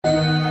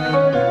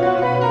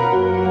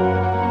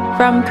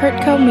from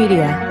Kurtco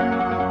Media.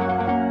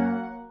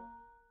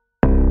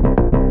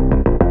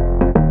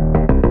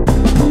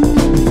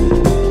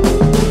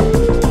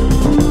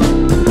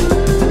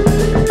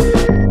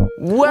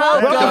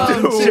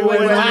 Welcome to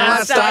When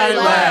Last I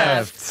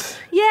Left.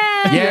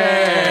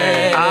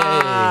 Yay!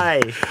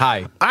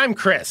 Hi. I'm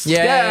Chris.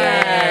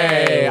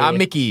 Yay! I'm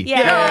Mickey.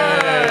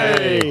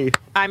 Yay!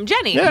 I'm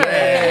Jenny.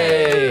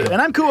 Yay!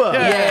 And I'm Kua.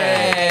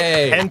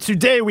 Yay! And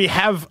today we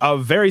have a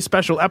very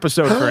special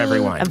episode for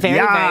everyone. A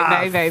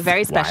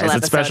very special Why is episode.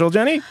 it special,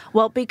 Jenny?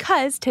 Well,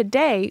 because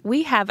today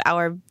we have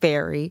our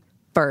very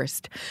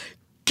first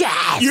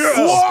guest. Yeah.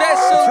 Special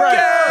That's right.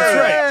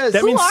 guest!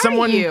 That Who means are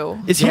someone you?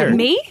 is here.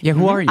 Me? Yeah,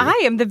 who are you?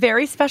 I am the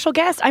very special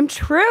guest. I'm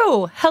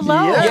True.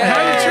 Hello.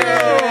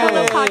 Yeah.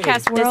 Hello,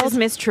 podcast world. This is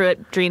Miss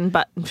Truett Dream,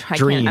 but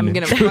Dream. I'm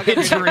gonna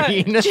fucking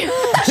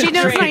She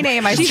knows my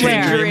name, I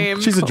swear.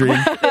 Dream. She's a dream.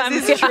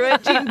 This is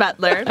Truett Jean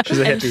Butler. She's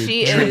a and hippie.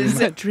 she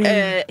is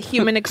a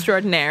human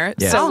extraordinaire.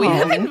 Yes. So we Oh.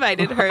 have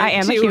invited her I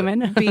am to a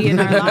human. be in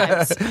our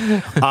lives.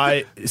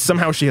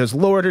 Somehow she has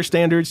lowered her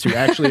standards to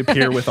actually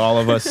appear with all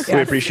of us. We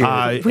appreciate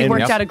it. We and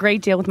worked out a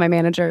great deal with my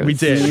manager. We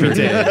did. We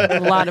did. A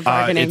lot of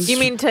bargaining. it's- You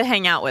mean to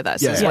hang out with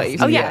us? Yeah. Is what you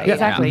Oh, said. yeah,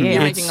 exactly. You're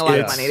Yeah. making a lot of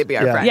It's- money to be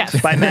our Yeah. friend.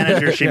 Yes. By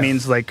manager, she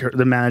means like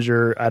the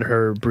manager at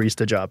her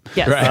barista job.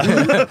 Yes.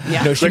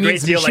 Right. No, she a great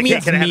means, deal, she like,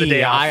 means can I have the me.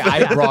 day off?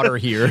 I brought her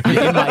here in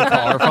my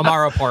car from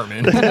our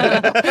apartment.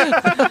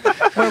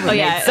 Oh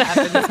yeah, it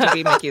happens to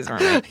be Mickey's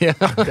roommate.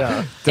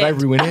 Did I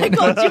ruin I it?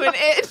 called you an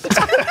it.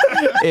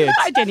 It's,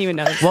 I didn't even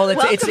know. well, it's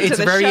Welcome to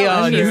the very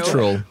show, Drew.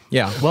 neutral.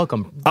 Yeah,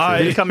 welcome.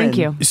 Come Thank in.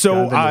 you. So,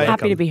 Jonathan, you're happy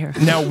Happy to welcome. be here.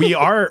 Now, we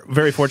are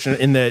very fortunate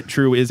in that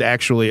True is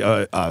actually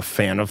a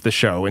fan of the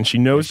show, and she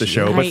knows the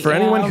show. But I for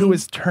anyone am. who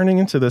is turning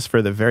into this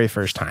for the very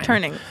first time,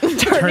 Turning.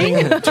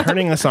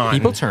 turning us on,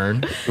 People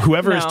turn.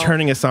 whoever is No.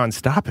 turning us on,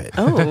 stop it.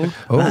 Oh,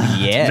 Oh,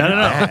 yeah. No.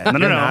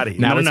 You're naughty.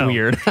 Now No, it's no.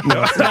 weird. it's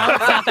not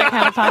that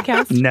kind of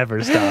podcast.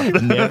 Never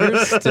stop. Never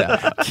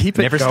stop. Keep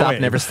it Never going. stop,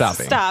 never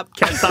stopping. Stop.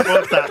 Can't stop,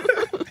 won't stop.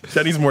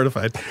 Jenny's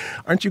mortified.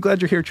 Aren't you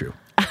glad you're here, True?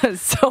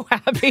 So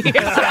happy.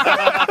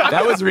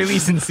 That was really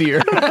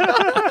sincere.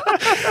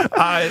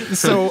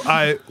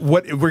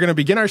 What we're going to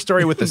begin our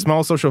story with the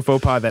small social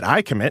faux pas that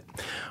I commit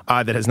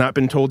that has not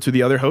been told to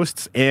the other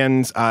hosts,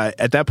 and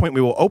at that point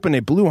we will open a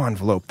blue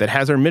envelope that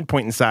has our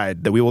midpoint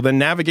inside. That we will then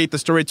navigate the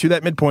story to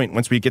that midpoint.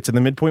 Once we get to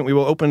the midpoint, we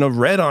will open a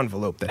red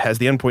envelope that has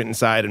the endpoint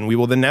inside, and we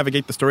will then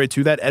navigate the story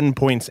to that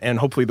endpoint. And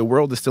hopefully, the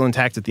world is still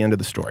intact at the end of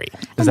the story.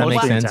 Does that make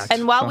Mostly sense? intact.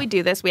 And while we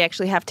do this, we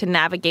actually have to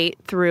navigate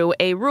through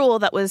a rule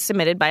that was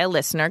submitted by a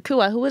listener.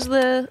 Kua, who was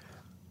the...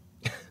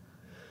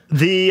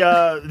 The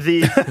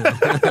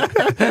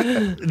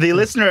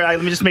listener,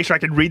 let me just make sure I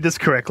can read this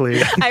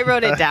correctly, I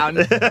wrote it down.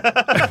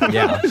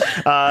 Yeah.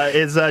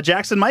 is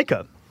Jackson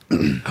Micah.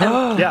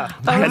 Yeah.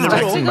 And the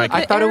Jackson rule, Micah.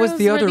 I thought it was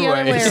the other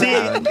way.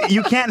 see,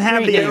 you can't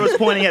have the arrows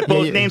pointing at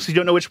both Yeah. names because you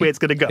don't know which way it's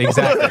going to go.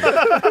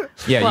 Exactly.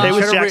 Yeah, Well, It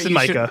was should've Jackson you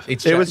should- Micah.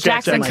 it's It was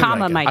Jackson, Jackson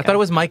comma, Micah. I thought it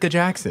was Micah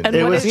Jackson. And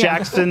It what was is-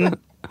 Jackson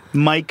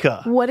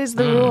Micah. What is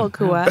the rule,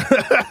 Kua?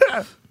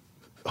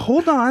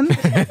 Hold on.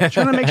 Trying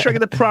to make sure I get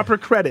the proper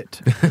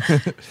credit.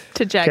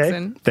 To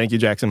Jackson. Thank you,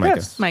 Jackson Micah.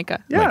 Yes.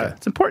 Micah. Yeah, Micah.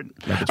 it's important.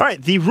 All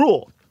right, the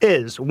rule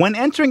is when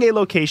entering a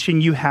location,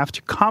 you have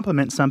to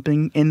compliment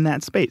something in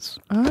that space.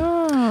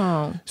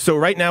 Oh. So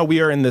right now we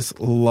are in this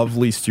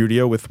lovely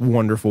studio with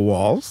wonderful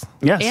walls,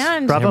 Yes.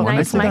 And Bravo. nice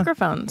Nicely done.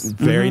 microphones.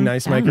 very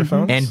nice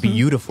microphones, And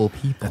beautiful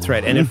people. That's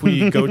right. And if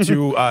we go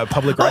to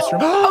public restroom,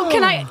 Oh,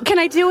 can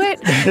I do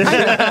it? This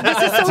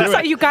is so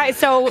exciting, you guys.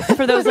 So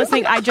for those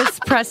listening, I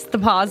just pressed the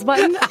pause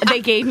button.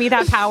 They gave me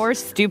that power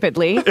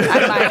stupidly, I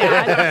might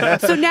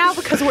add. So now,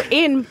 because we're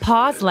in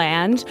pause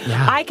land,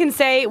 I can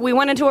say we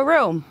went into a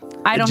room.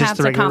 I don't Just have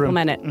the to regular room.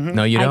 compliment it.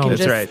 No, you I don't. can That's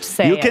just right.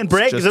 say You it. can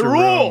break just the a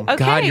rule. room.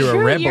 Okay, God, you're a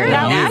sure, rebel. You're You.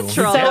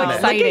 Natural. So Look at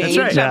exciting.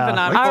 you right. jumping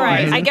on All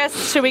right, board. I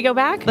guess, should we go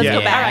back? Let's go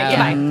All back.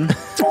 right,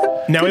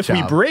 goodbye. now if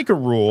we job. break a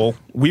rule,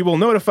 we will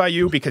notify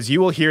you because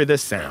you will hear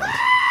this sound.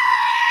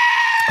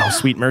 Oh,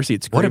 sweet mercy!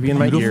 It's What a gravy in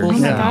my ears. beautiful Oh my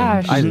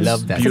sound. gosh. I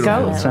love that. It's a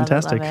sound. goat. It's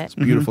fantastic. Love it.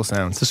 Beautiful It's a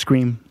sounds.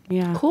 scream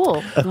Yeah.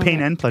 Cool. of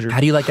pain and pleasure. How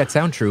do you like that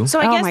sound, True? So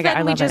I Oh guess my God, I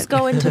then we love just it.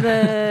 go into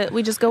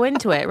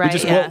it,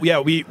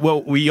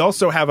 right? We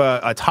also have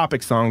a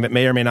topic song that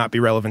may or may not be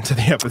relevant to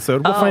the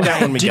episode. We'll find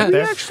out when we Did get we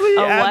there. actually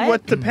Oh, add what?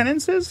 what the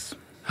penance is?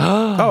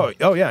 Oh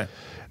yeah.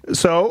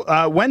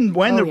 So when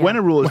when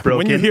a rule is broken,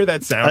 When you hear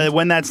that sound,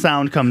 when that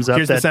sound comes up,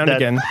 here's the sound that,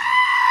 again.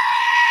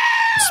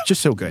 It's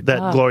just so good.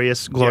 That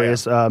glorious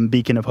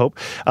beacon of hope.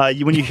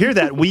 When you hear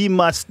that, we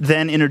must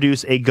then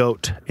introduce a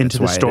goat into That's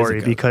the why it is a story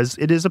goat. because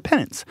it is a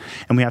penance,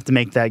 and we have to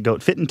make that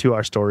goat fit into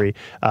our story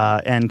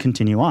and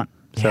continue on.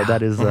 So Yeah.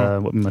 that is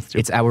what we must do.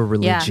 It's our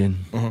religion.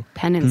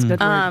 Penance, good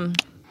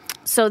word.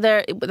 So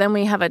then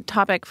we have a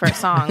topic for a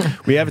song.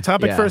 We have a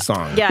topic Yeah. for a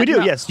song. Yeah, we do,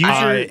 no, yes. Use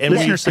your And we've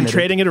listener been submitted.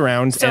 trading it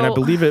around, and I So-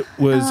 believe it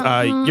was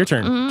your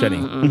turn, Jenny.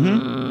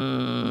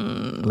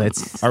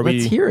 Let's Are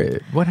we- hear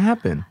it. What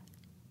happened?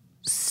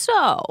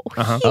 So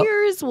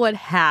here's what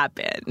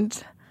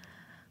happened.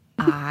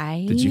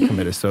 Did you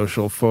commit a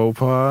social faux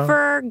pas?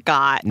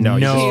 forgot. No,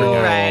 you just to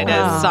forgot. write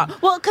a song.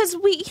 Well, because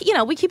we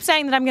keep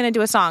saying that I'm going to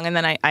do a song, and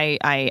then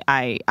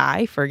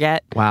I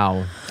forget.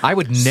 Wow. I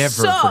would never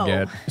So-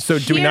 forget. So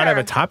do we not have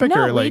a topic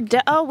No, or like?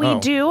 we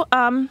do.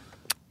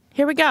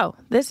 Here we go.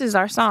 This is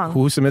our song.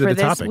 Who submitted for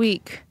the this topic?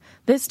 week?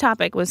 This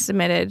topic was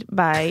submitted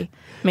by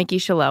Mickey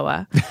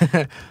Shaloa.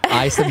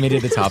 I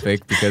submitted the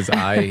topic because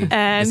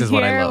And this is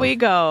what I here love. we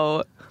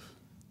go.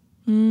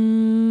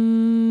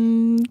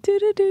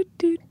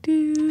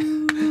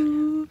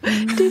 Do-do-do-do-do.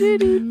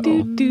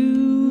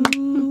 Do-do-do-do-do.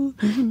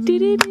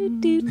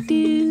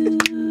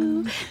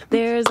 Do-do-do-do-do.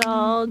 There's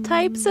all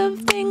types of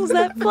things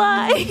that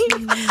fly,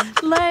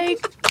 like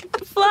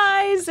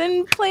flies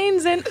and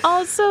planes, and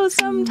also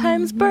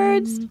sometimes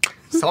birds.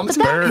 Some That's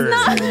birds.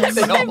 not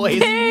They my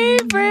always-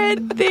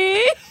 favorite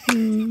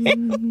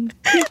thing.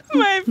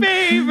 My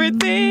favorite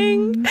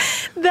thing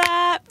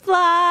that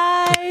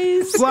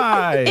flies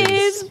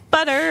is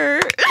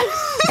butter.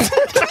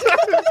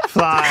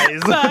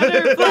 Flies.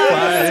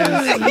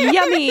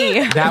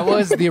 Yummy. That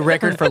was the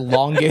record for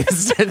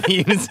longest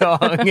theme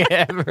song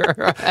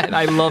ever, and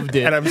I loved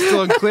it. And I'm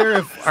still unclear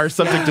if our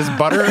subject is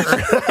butter or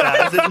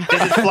Is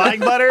it flying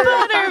butter?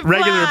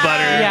 Regular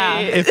butter.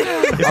 Yeah.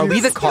 Are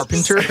we the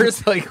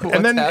carpenters? Like, what's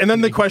and then the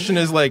happening? question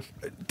is like,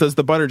 does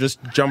the butter just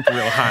jump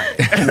real high?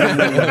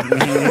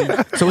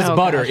 So it's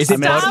butter. gosh. Is it I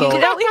mean, that's butter?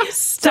 the- You know,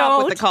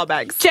 stop with the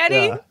callbacks.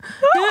 Jenny. Yeah.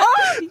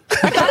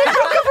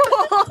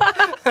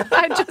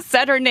 I just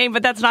said her name,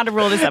 but that's not a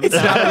rule of this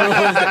episode.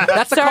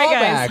 That's a Sorry,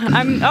 callback.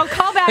 guys.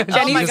 Callback.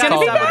 Jenny's just gonna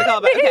be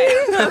called back.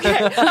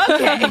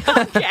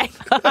 Okay.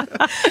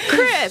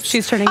 Chris,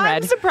 She's turning I'm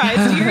red.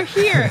 surprised you're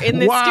here in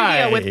this Why?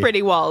 studio with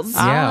Pretty Walls.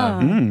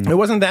 Yeah. It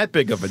wasn't that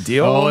big of a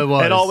deal. Oh, it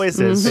was. It always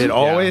is. It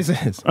always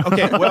is.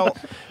 Okay, well,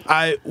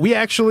 we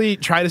actually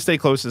try to stay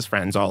close as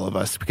friends, all of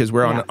us, because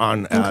we're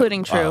on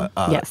Including True.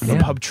 Yes. the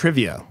Yeah. pub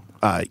trivia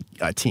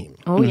team.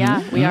 Oh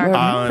yeah, we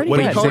are. What do we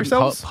good. call Is it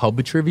ourselves?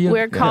 pub trivia?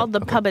 We're called the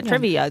Puppet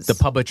Trivias. the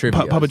pub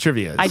trivia. Pub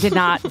trivia. I did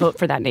not vote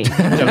for that name.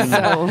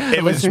 So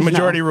It was listeners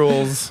majority know.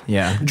 rules.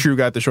 Yeah. True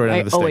got the short end I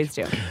of the stick. always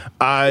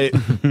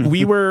do.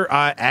 We were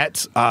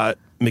at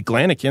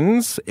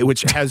McGlannigan's,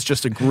 which has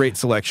just a great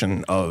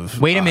selection of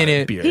Wait a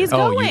minute. beer. He's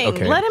Oh, going.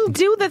 okay. Let him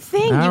do the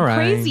thing. All you right.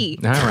 crazy.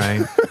 All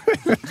right.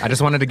 I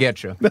just wanted to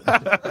get you.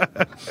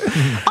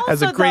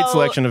 has a Also, great though,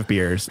 selection of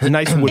beers.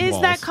 Nice wood Is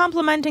walls. that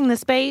complimenting the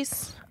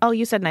space? Oh,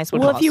 you said nice wood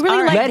Well, walls. if you really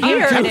All like right.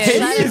 beer, All right. it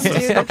is.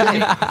 That is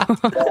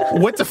okay.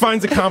 What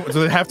defines a does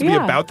it have to be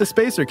Yeah. about the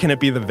space, or can it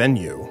be the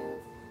venue?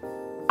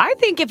 I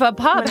think if a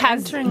pub When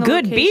has entering a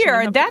good location,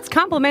 beer, a- that's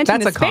complimenting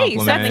That's the a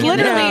space. That's compliment.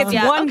 literally Yeah. its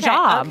Yeah, one okay,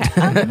 job.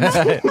 And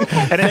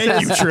it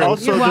Thank you, says True.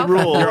 also You're the welcome.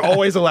 rule. You're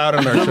always allowed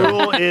on our The show.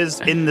 rule is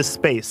in the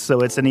space, so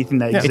it's anything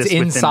that It's exists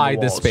within inside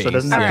the walls. space. So it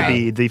doesn't have Alright. to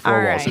be the four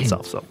walls Alright.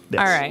 itself. So yes.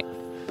 All right.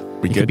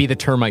 We It could be the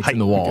termites in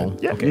the wall.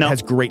 Yeah, Okay, it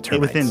has great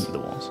termites. within the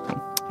walls.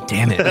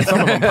 Damn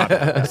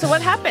it. So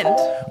what happened?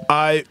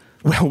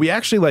 Well, we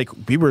actually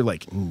we were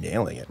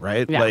nailing it,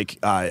 right? Yeah.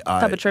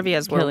 Puppet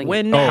Trivias were killing it.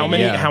 winning. how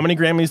many yeah. how many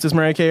Grammys does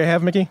Mariah Carey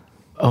have, Mickey?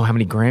 Oh, how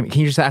many Grammy?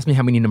 Can you just ask me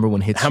how many number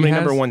one hits How she many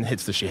has? number one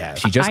hits does she have?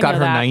 She just I got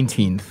know her that.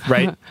 19th.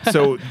 Right.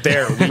 So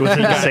there, we Was it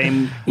the got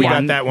same? We got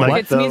one? that one.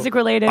 Like It's music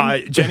related.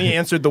 Jenny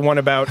answered the one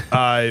about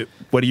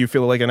what do you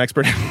feel like an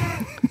expert?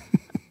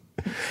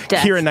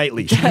 Death. Keira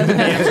Knightley.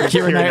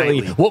 Keira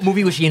Knightley. What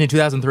movie was she in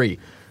 2003?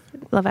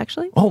 Love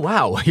Actually? Oh,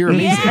 wow. You're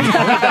amazing.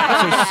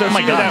 So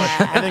my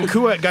gosh. And then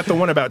Kua got the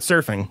one about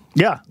surfing.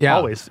 Yeah, Yeah.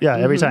 always. Yeah,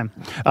 every time.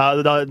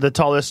 The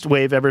tallest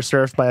wave ever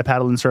surfed by a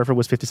paddling surfer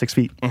was 56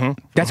 feet.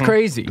 That's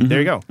crazy. There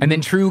you go. And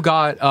then True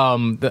got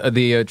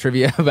the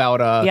trivia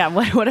about yeah,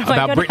 what am I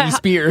about gonna Britney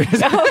Spears.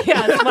 Oh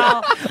yes,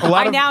 well,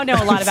 lot I of now know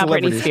a lot about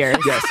Britney celebrities. Spears.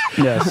 Yes.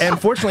 Yes. And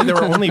fortunately, there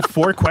were only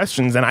 4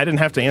 questions, and I didn't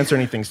have to answer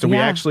anything. So we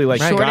Yeah. actually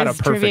got a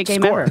Shortest trivia perfect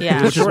game score. ever.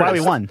 Yeah. Which is why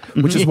we won.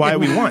 Which is why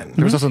we won.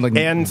 There was also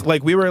And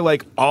we were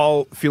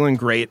all feeling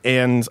great,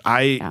 and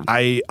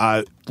I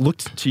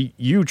looked to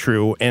you,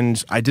 True,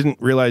 and I didn't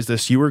realize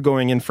this. You were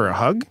going in for a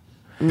hug,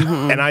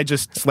 and I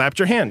just slapped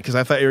your hand because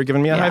I thought you were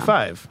giving me a high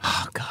five.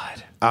 Oh,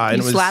 God. And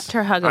You it was- slapped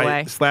her hug I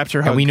away. slapped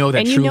her hug. And we know that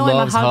And you True know I'm a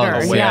loves hugger.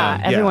 hugs. Yeah,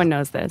 Yeah. everyone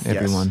knows this. Yes.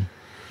 Everyone.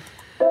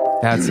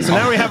 That's So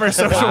now we have our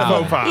social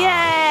faux pas.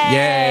 Yay!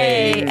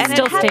 Yay. And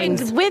Still it happened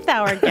stings. with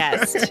our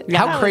guest. How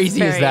That was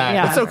crazy is very- that?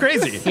 Yeah. That's so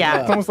crazy.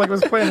 Yeah. It's almost like it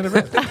was planned in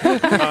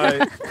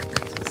advance.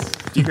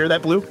 Do you hear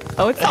that, Blue?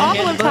 Oh, it's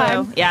envelope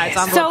time. Yeah, it's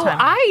envelope So time.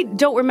 I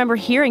don't remember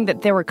hearing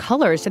that there were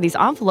colors to these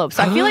envelopes.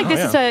 So I feel like this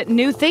is a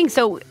new thing.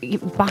 So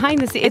behind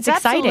the scenes, it's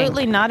exciting.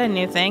 absolutely not a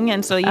new thing,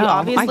 and so you Oh,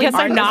 obviously I guess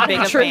I'm aren't not as big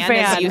a a true fan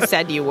as fan. you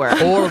said you were.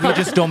 Or we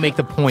just don't make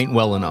the point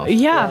well enough.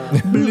 Yeah,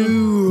 False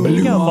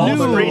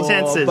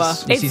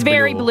pretenses. it's She's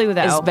very blue. blue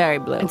though. It's very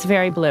blue. It's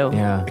very blue.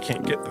 Yeah. I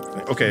can't get the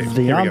thing. Okay.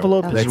 The here we go.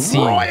 envelope Let's is see.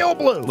 royal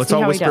blue. Let's See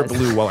all how he whisper does.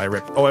 blue while I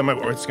rip. Oh,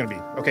 it's going to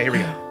be. Okay, here we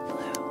go.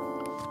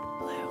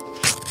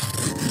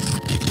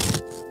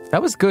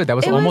 That was good. That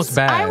was It almost was-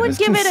 bad. I would It's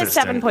give it a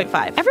consistent.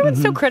 7.5.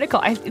 Everyone's so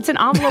critical. It's an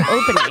envelope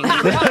opening.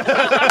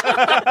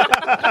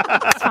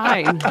 It's fine.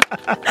 fine.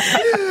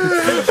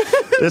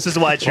 This is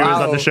why Drew is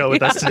on the show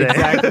with us today.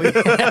 Exactly.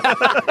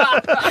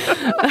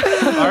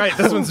 All right,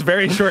 this one's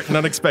very short and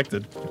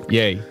unexpected.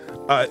 Yay.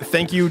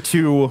 Thank you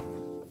to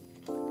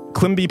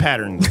Climby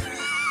Patterns.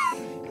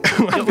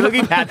 I feel like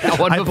we've had that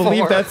one I before.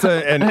 believe that's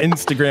an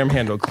Instagram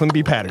handle,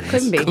 Climby Patterns.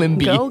 Climby.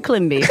 Climby. Go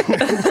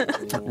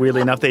Climby.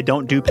 Weirdly enough, they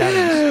don't do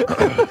patterns.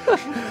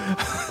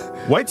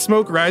 White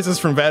smoke rises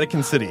from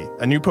Vatican City.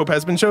 A new pope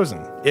has been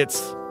chosen.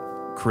 It's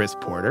Chris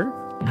Porter.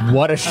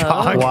 What a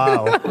shock.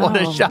 Wow. What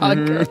a shock.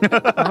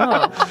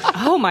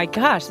 Oh my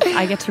gosh,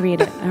 I get to read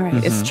it. All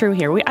right, it's true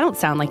here. I don't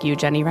sound like you,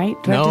 Jenny, right?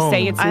 Do I have to No.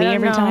 say it's I me don't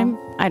every know. time?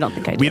 I don't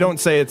think I do. We don't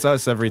say it's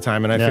us every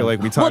time, and I feel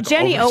like we talk. Well,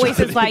 Jenny over always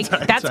each is like, other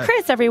the "That's entire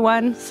Chris,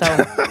 everyone." So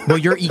Well,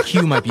 your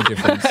EQ might be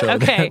different, so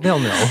Okay. they'll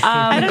know.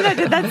 I don't know.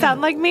 Did that sound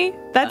like me?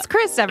 That's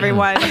Chris,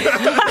 everyone. You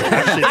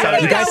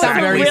guys sound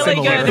very really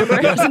similar. good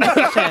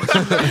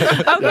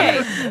impersonation.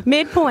 Okay,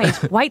 midpoint.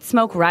 White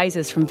smoke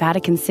rises from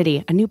Vatican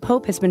City. A new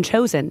pope has been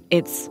chosen.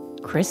 It's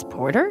Chris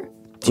Porter.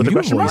 Do you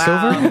question mark?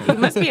 voiceover? He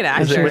must be an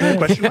actor.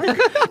 Question mark?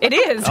 It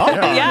is. Oh,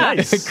 yeah,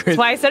 nice. that's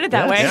why I said it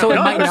that way. So it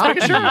No, might I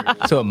was not making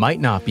be. So it might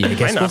not be. I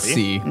guess not we'll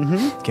be. see.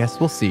 Guess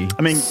we'll see.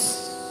 I mean,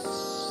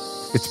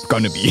 It's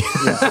gonna be.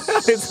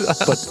 but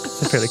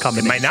it's a fairly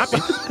common It might not be.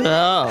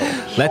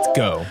 Let's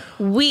go.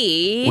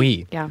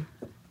 We Yeah.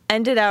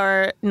 ended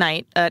our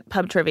night at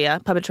pub trivia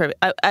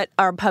at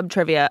our pub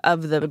trivia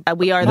of the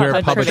we are the We're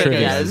pub pub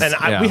trivias. trivias. And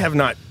Yeah. we have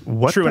not.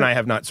 What True the- and I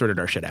have not sorted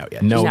our shit out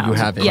yet. No, No. you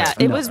haven't. Yeah,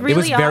 it was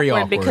really very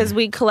awkward awkward because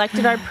we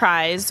collected our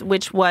prize,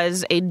 which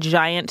was a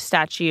giant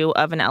statue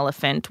of an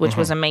elephant, which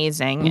was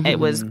amazing. It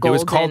was It golden.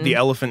 was called The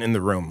Elephant in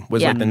the Room.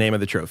 Was Yeah. like the name of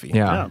the trophy.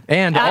 Yeah.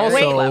 And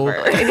wait, also,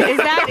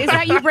 Is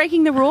that you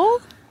breaking the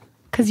rule?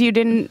 Because you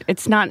didn't.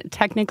 It's not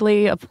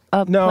technically a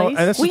No, place.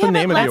 and that's We just the haven't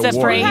name of left the That's a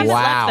award. We phrase. haven't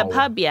Wow. left the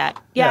pub yet.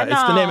 Yeah, Yeah,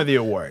 it's the no. name of the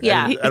award.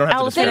 Yeah. I don't have to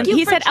Elephant, describe thank it. you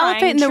He for said trying,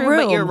 elephant in the True,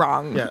 room. But you're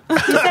wrong. Yeah. You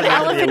said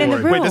elephant in the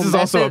room. Wait, this is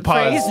also a That's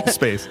pause phrase.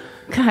 space.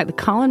 God,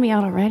 calling me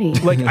out already.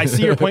 Like, I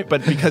see your point,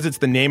 but because it's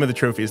the name of the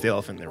trophy is the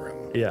elephant in the room.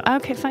 Yeah.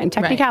 Okay, fine.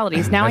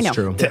 Technicalities. Now that's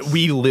I know. true.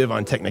 We live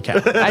on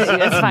technicality.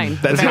 That's fine.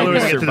 That's how we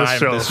Let's get to the survive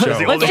show. this show. That's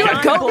the Let's do a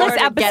On goatless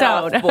board and get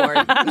off episode.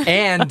 board.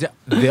 and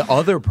the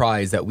other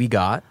prize that we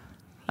got,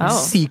 Oh.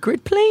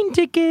 secret plane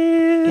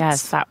tickets.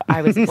 Yes,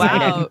 I was excited.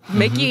 Wow,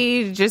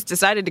 Mickey just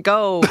decided to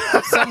go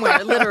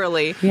somewhere,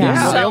 literally.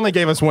 Yeah. So they only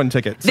gave us one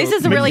ticket. so This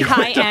is a maybe really you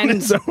clicked on high-end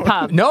it, so-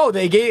 pub. No,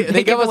 they gave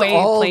give us away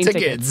all plane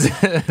tickets.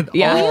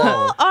 Yeah. We All.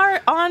 all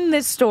are on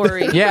this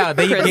story. Yeah,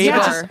 they Chris. gave Yeah.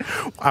 us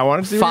I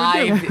want to see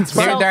what we do.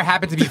 five. There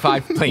happened to be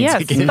 5 plane Yes.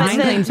 tickets. But Fine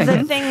plane the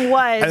tickets. thing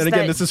was And then again,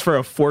 that, this is for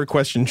a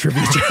 4-question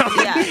trivia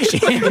challenge.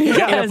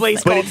 yeah. In a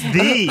place But called- it's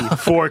the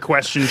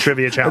 4-question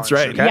trivia challenge. That's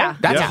right. Okay? Yeah.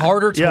 That's Yeah.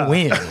 harder to Yeah.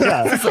 win.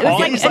 Yeah. All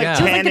like- these it was like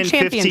 10 the and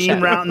 15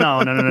 championship. round.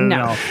 No.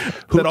 No.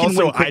 Who That can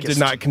also win I did quickest?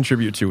 not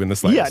contribute to in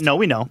this list. Yeah, no,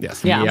 we know.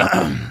 Yes.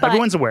 Yeah. But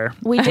Everyone's aware.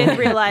 we did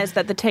realize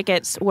that the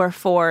tickets were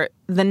for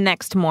the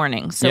next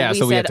morning. So Yeah, we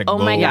so we had said, to oh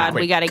my go God,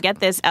 quick. we got to get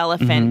this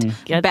elephant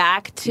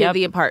back to Yep.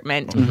 the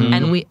apartment.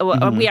 And we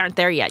aren't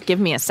there yet. Give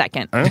me a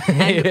second.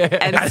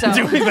 And so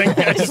Do anything.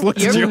 I just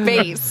looked at your you.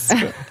 face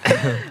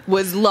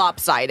was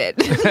lopsided.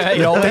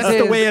 It always That's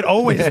the is. way it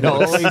always It is.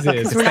 always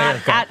is. We're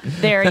not at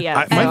there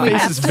yet. My And we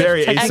face have is to-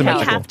 very and we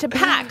asymmetrical. have to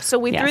pack. So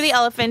we Yes. threw the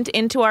elephant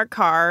into our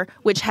car,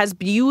 which has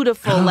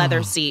beautiful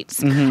leather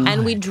seats.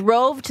 And we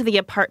drove to the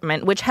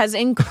apartment, which has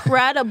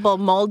incredible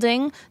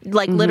molding,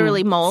 like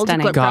literally mold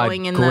Stunning. but God,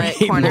 growing in great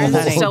the corners.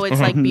 mold. So it's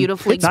like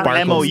beautifully Not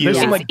Sparkles. MOU. There's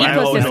some, like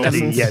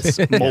ecosystems. Yes.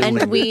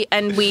 molding.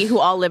 and we who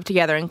all live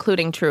together,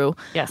 including True,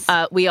 Yes.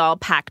 we all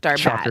packed our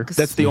Shocker. bags.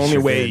 That's the only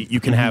way you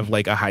can have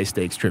like a high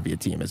stakes trivia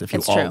team is if you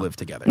It's all true. live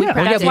together. Yeah.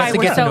 Well, yeah, That's we why have to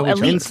we're get to so know each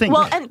other. In elite. sync.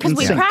 well, and because In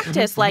we sync.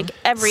 practice like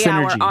every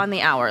hour Synergy. on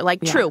the hour. Like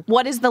Yeah. True,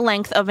 what is the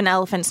length of an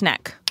elephant's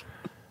neck?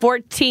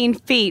 14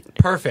 feet.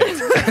 Perfect.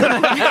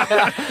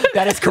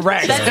 That is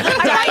correct. I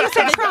thought you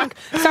said trunk.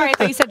 Sorry, I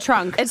thought you said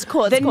trunk. It's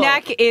cool, it's The cool.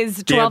 neck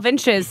is 12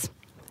 inches.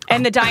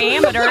 And the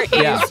diameter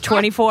Yeah. is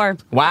 24.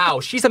 Wow,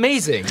 she's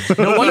amazing.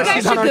 No You wonder guys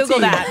she's should on our Google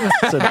team.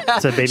 that.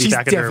 It's a baby She's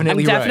back in her. I'm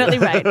definitely definitely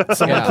right.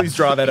 Someone Yeah. please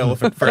draw that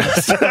elephant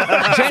first. So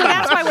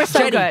that's why we're so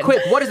Jenny, good.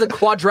 quick, what is the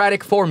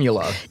quadratic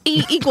formula?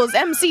 E equals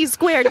MC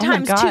squared Oh my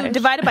times gosh. 2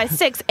 divided by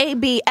 6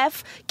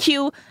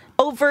 ABFQ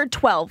over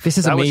 12. This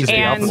is That was amazing.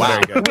 And Wow.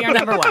 Very good. we are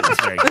number one.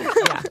 That's very good.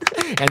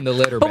 And the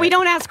litter But we bag.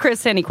 don't ask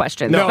Chris any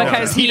questions No,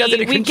 because he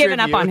doesn't we've given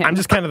up on him. I'm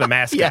just kind of the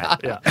mascot.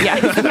 yeah,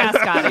 he's the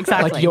mascot,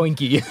 exactly. Like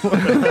Yoinky.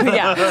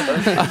 Yeah.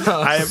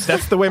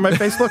 That's the way my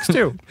face looks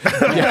too.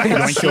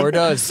 Yeah, it sure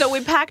does. So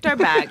we packed our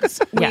bags.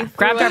 Yeah, We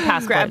grabbed threw our in-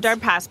 passports. Grabbed our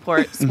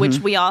passports, which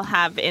we all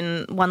have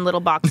in one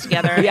little box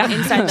together. Yeah.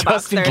 Inside the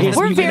box, Just in there's case the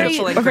We're you very, get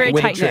beautiful we're very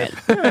Winning tight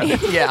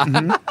knit.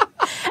 yeah.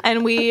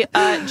 And we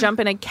jump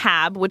in a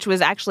cab, which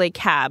was actually a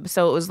cab.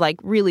 So it was like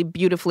really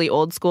beautifully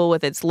old school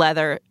with its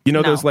leather. You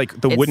know those like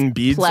the it's wooden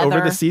beads over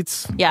pleather. the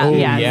seats? Yeah, Oh,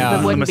 yeah. yeah.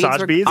 The wooden The massage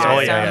were beads? awesome. Oh,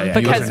 yeah.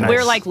 Because Those are we're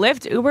nice. like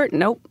Lyft, Uber,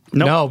 nope.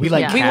 No, we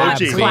like We were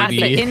cabs, classic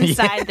baby.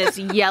 inside this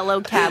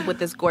yellow cab with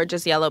this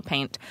gorgeous yellow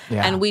paint,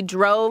 Yeah. and we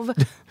drove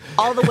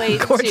all the way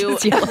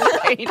Gorgeous to yellow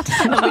paint.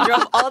 and we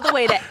drove all the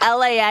way to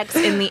LAX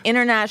in the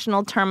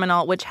international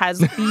terminal, which has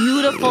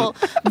beautiful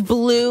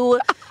blue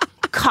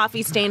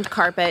coffee-stained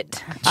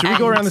carpet. Should we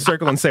go around the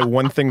circle and say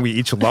one thing we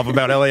each love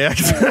about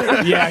LAX?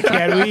 Yeah,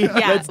 can we?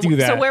 Yeah. Let's do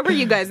that. So where were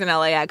you guys in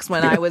LAX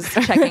when I was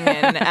checking in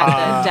at the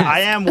desk?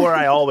 I am where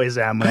I always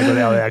am when I go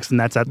to LAX, and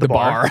that's at the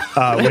bar.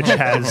 Which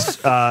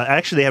has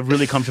actually they have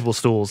really comfortable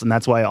stools, and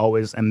that's why I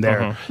always am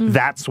there.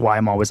 That's why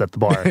I'm always at the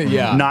bar.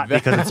 Yeah. Not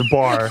because it's a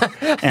bar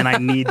and I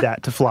need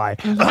that to fly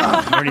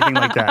or anything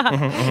like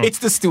that. It's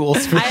the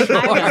stools for sure.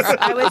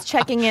 I was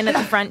checking in at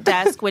the front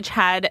desk, which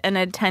had an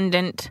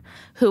attendant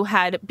who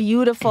had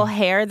beautiful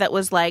hair that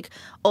was like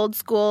old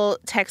school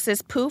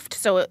Texas poofed,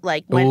 so it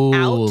like went Ooh,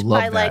 out love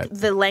by like that.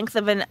 the length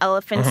of an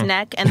elephant's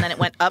neck, and then it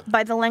went up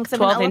by the length of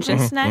an 12 inches.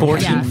 elephant's neck.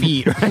 14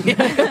 feet. That's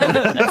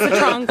the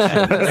trunk.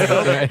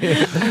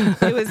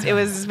 It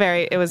was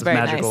very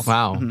magical. nice.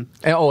 Wow.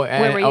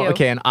 Where were you?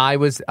 Okay, and I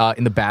was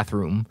in the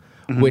bathroom.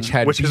 Which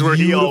is where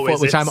he beautiful- always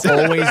which is. I'm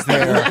always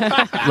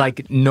there,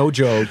 like no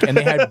joke. And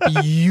they had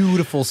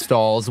beautiful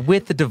stalls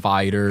with the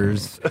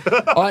dividers.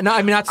 No, I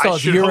mean not stalls,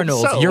 should hope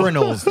urinals,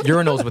 so.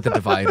 urinals with the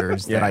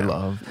dividers that I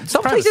love.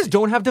 Some places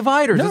don't have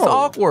dividers. It's No.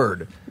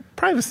 awkward.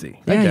 Privacy.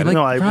 Yeah, I you get like it.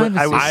 No, I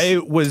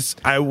privacy.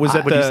 I was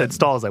at when the you said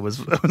stalls, I was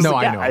No,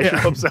 like, I know. I should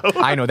hope so.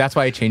 I know. That's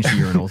why I changed to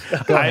urinals.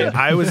 Go ahead.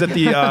 I was at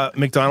the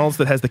McDonald's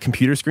that has the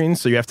computer screen,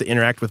 so you have to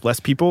interact with less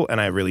people,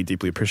 and I really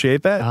deeply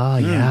appreciate that. Oh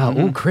yeah.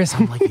 Oh, Chris,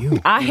 I'm like you.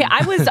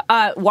 I was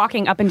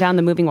walking up and down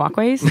the moving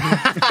walkways, which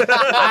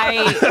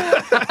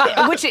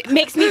it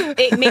makes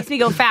me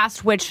go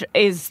fast, which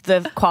is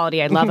the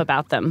quality I love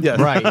about them. Yes.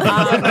 Right. And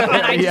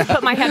I just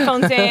put my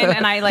headphones in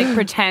and I like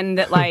pretend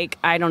that like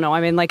I don't know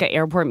I'm in like an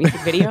airport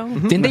music video.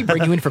 Didn't they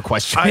bring you in for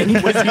questioning?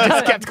 Was you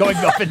just kept going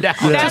up and down?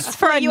 That's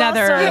for You also,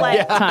 another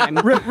like- time.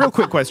 Real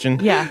quick question.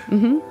 Yeah.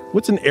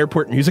 What's an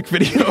airport music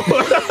video?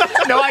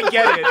 No, I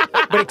get it.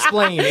 But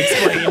explain.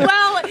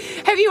 Well,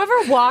 have you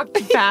ever walked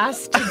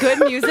fast to good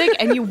music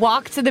and you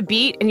walk to the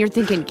beat and you're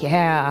thinking,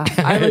 yeah,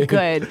 I look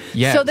good.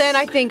 Yes. So then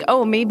I think,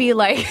 oh, maybe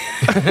like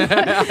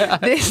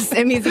this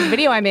music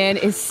video I'm in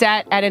is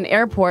set at an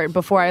airport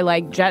before I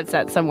like jet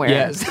set somewhere.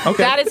 Yes.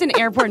 Okay. That is an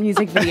airport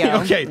music video.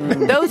 Okay.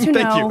 Those who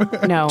know,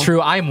 know.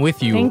 True, I'm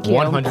with you. Thank you.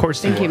 100%. Of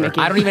course you Thank you, are.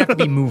 Mickey. I don't even have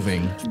to be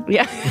moving.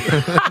 Yeah.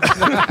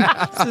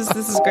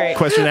 This is great.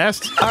 Question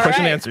asked,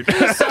 question right. answered.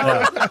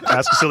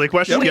 Ask a silly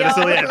question, get a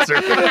silly answer.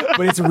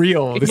 But it's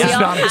real. This We is all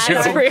not a had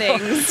joke. some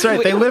things. That's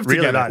right. They live Really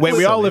together. not. Wait,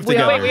 we all live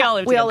together. We all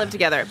live We all together. live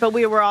together, but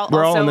we were all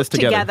We're all also in this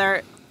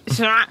together.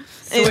 So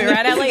we were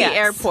at the LAX.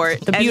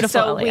 airport. The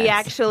beautiful and so we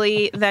LAX.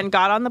 actually then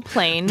got on the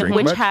plane, Drink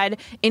which much? had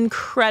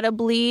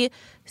incredibly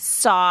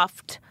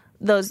soft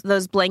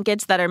those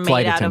blankets that are made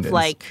Flight out of attendants.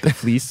 like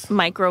Fleece.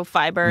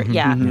 microfiber.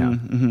 Yeah.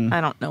 I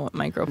don't know what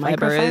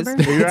microfiber is.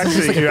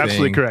 Microfiber? You're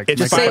absolutely correct. It's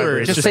Just fiber. say,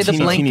 It's just just say the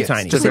teeny, blankets. teeny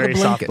tiny. Just say the Very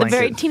soft blankets. The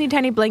very teeny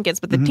tiny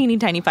blankets with the teeny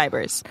tiny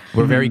fibers.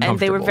 We're very comfortable. And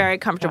they were very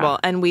comfortable.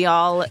 And we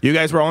all You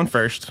guys were all in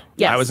first.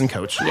 Yes. I was in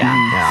coach. Sorry about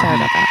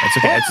that. That's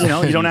okay. It's, You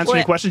know, you don't answer any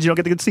What? questions, you don't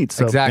get the good seats.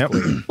 So. Exactly.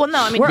 well no,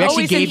 I mean We're We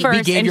always actually in gave, we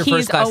first, gave and your he's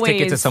first class ticket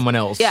to always someone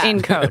else. Yeah.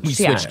 in coach. We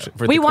Yeah. switched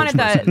for We the wanted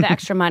coach the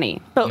extra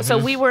money. so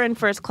we were in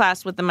first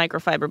class with the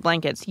microfiber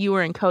blankets. You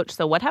were in coach,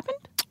 so what happened?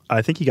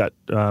 I think he got,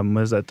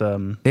 what is that?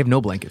 They have no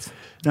blankets.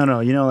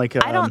 No, you know, like.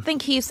 I don't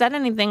think he said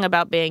anything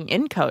about being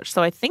in coach,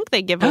 so I think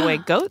they give away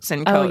goats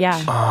in coach. Oh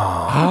yeah.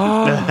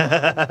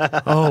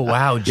 Oh,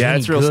 wow. yeah, Jenny,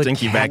 it's real good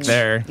stinky back catch.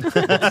 there.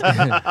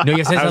 No,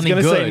 you said I was something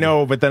gonna good. say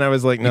no, but then I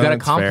was like, no, got a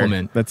that's fair.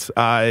 compliment. That's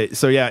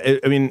so yeah.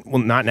 I mean,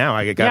 well, not now.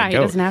 I got Yeah, a he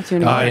goat. doesn't have to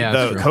anymore. Oh, yeah,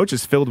 that's the true. coach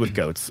is filled with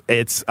goats.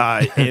 It's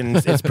and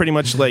it's pretty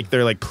much like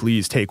they're like,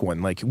 please take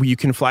one. Like you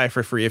can fly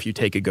for free if you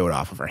take a goat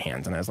off of our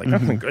hands. And I was like,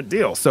 that's a good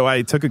deal. So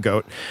I took a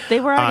goat. They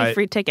were already Uh,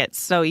 free tickets,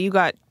 so you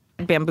got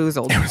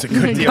bamboozled. It was a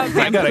good deal.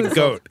 I got a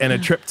goat and a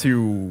trip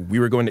to. We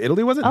were going to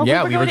Italy. Was it? Oh,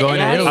 Yeah, we were going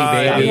to Italy,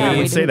 baby. Yeah, I we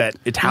would say did. that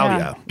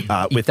Italia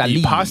with Italy.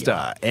 the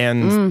pasta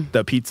and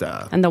the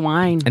pizza. And the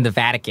wine. And the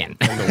Vatican.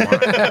 Oh yeah,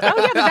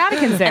 the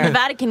Vatican's there. And the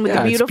Vatican with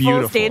Yeah, the it's beautiful,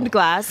 beautiful. stained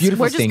glass.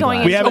 Beautiful We're just stained going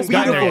glass. We haven't into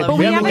gotten there beautiful yet. of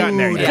We we haven't haven't gotten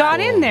there yet. got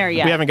in there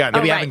yet. We haven't gotten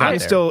there. we haven't gotten I'm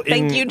there. still in.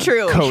 Thank you,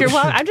 True. coach. You're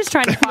well. I'm just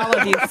trying to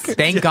follow these.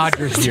 Thank God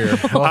you're here.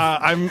 Oh,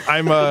 I'm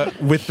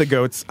with the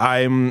goats.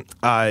 I'm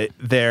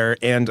there,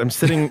 and I'm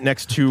sitting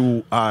next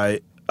to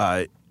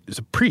there's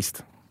a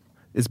priest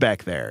is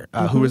back there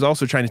who is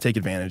also trying to take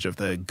advantage of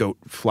the goat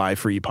fly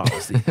free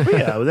policy.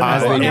 Yeah, well,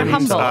 that was They're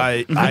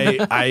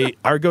humble.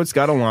 Our goats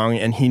got along,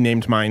 and he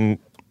named mine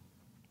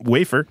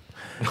Wafer.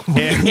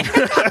 And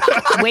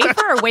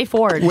Wafer or way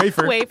forward?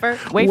 Wafer. Wafer.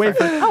 Wafer.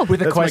 Oh,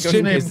 with a That's my goat's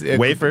question name. is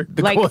Wafer.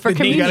 Like for You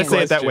comedians. gotta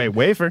say it that way.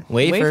 Wafer.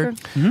 Wafer.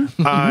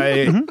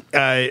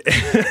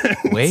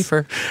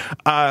 Wafer.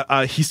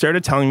 He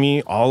started telling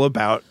me all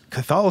about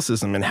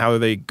Catholicism and how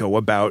they go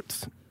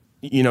about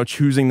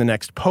choosing the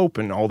next pope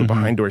and all the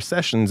behind door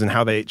sessions and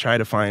how they try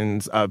to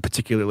find a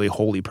particularly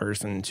holy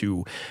person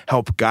to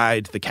help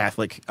guide the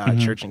Catholic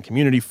church and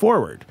community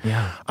forward.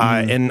 Yeah.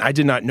 And I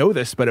did not know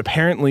this, but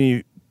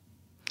apparently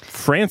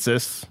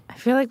Francis. I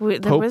feel like there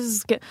Pope.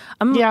 was.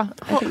 Yeah.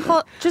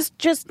 Just.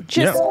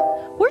 Yeah.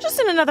 We're just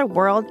in another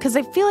world because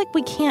I feel like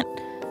we can't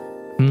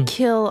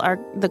kill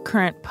the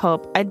current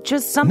pope.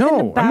 Something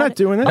No, about I'm not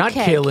doing it. Not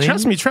killing.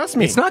 Trust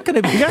me. It's not going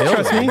to be You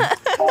gotta killing.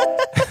 trust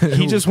me.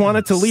 He just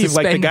wanted to leave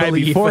like the Suspend guy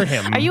belief. before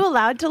him. Are you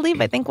allowed to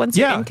leave? I think once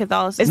you're in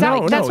Catholicism. Is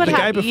that- No, that's what the guy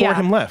happened, before yeah.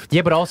 him left.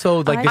 Yeah, but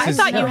also like this I is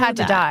thought you know had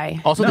to that.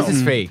 die. also this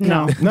is fake.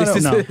 No, This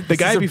is no. The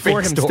guy a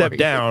before fake him story. stepped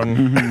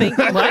down.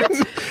 What?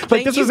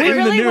 Like this was in the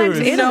really went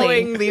news. in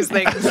knowing these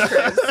things,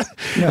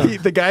 Chris.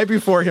 The guy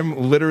before him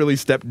literally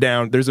stepped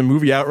down. There's a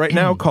movie out right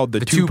now called The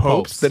Two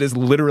Popes that is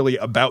literally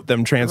about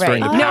them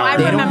transferring Right. the No, power. I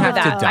They don't remember have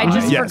to that. I die.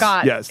 just Yes,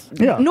 forgot. yes.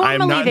 Yeah. I'm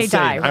Normally not they insane.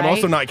 die, right? I'm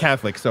also not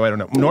Catholic, so I don't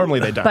know. Normally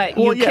they die. But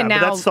Well, you yeah, can but now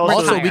that's also-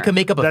 Also, retire. we can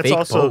make up a That's fake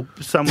also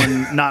pope.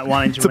 someone not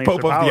wanting to It's the run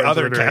Pope for of the power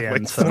other literally,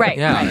 Catholics. and so- Right,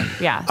 Yeah. right,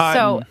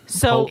 yeah.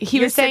 So Pope. he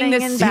was saying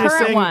this sitting in he was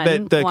current saying one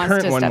that the wants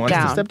current to one step wants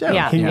down. to step down.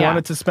 Yeah, He yeah.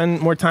 wanted to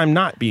spend more time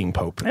not being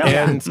pope.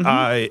 Yeah. And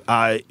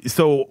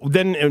so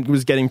then it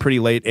was getting pretty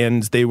late,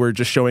 and they were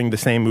just showing the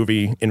same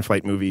movie,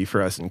 in-flight movie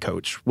for us in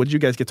coach. What did you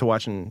guys get to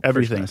watch in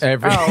Everything. first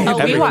class?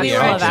 Oh, we watched we were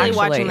all of actually it,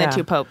 watching yeah. the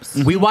two popes.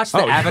 We watched the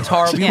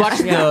Avatar. We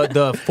watched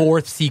the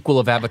fourth sequel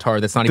of Avatar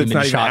that's not even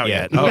That's been not shot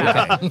even yet.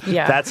 out yet.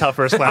 Yeah. That's how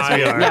first class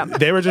we are.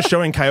 They were just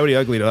showing Coyote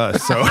Ugly to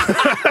us, so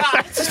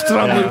it's just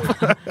on loop.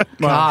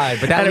 God,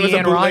 but that And it was a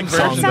Leanne bootleg Rhymes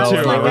song version though, too.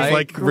 am It I was right?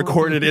 like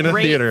recorded in a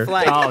Great theater.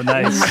 flight. Oh,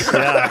 nice.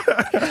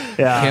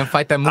 Yeah. Can't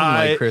fight that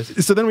moonlight, Chris.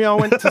 So then we all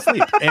went to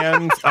sleep,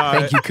 and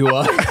Thank you,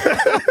 Kua.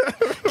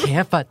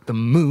 Can't fight the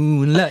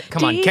moonlight.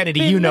 Come on, Deep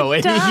Kennedy, in you know the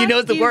it. dark, You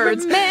know the you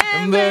words.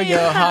 remember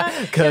your heart,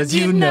 cause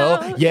you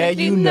know, yeah,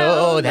 you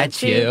know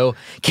that you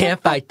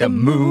can't fight the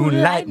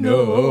moonlight,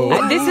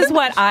 no. This is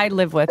what I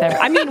live with.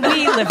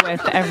 We live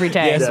with every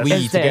day. Yes, we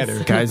is eat this.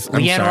 together. guys, I'm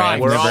Leanne sorry,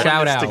 Rhymes, We're all in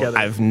shout this out. together.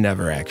 I've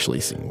never actually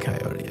seen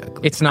Coyote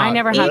Ugly. It's not. I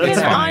never have. Even It's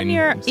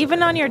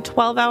fine. on your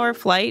 12-hour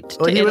flight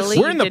to he was- Italy,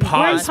 We're in the you didn't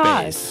pause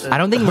watch- space. I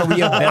don't think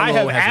Maria Bello I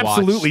have has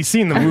absolutely watched.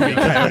 seen the movie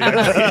Coyote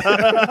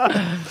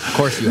Ugly. Of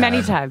course you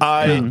Many have.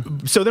 times.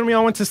 So then we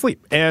all went to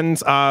sleep, and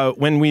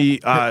when we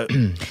got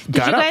Did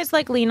you up, guys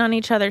lean on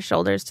each other's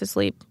shoulders to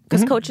sleep?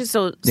 Because coach is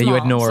so small. Yeah, you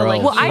had nowhere so,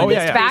 else. Well, I Oh, was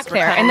yeah, yeah. back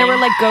there, and there were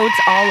like goats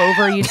all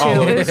over you too.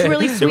 Oh. It was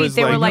really sweet. was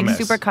They were like like a mess.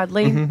 super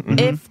cuddly.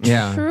 If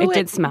Yeah. Truett It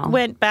did smell.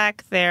 went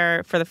back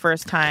there for the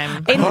first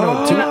time.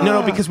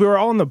 no, because we were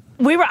all in the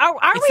We were. Are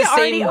It's we the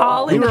already same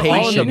all in we the were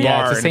all in the location.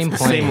 Yeah, bar. it's the same and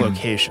plane. same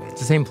location.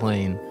 It's the same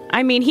plane.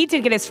 I mean, he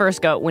did get his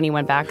first goat when he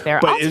went back there.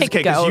 But I'll it's take okay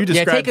a because goat. you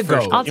described take a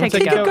first goat. I'll You wanna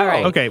take a goat. All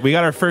right. Okay, we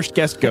got our first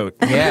guest goat.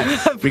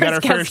 Yes. We got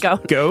our First first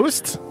guest goat.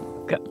 ghost.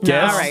 All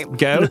Guest right.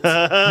 goat.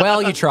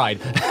 Well, you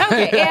tried.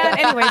 Okay. And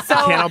anyway, so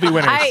Can't all be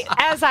winners.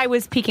 as I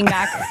was peeking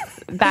back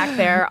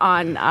there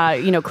on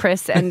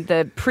Chris and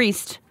the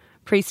priest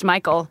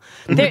Michael.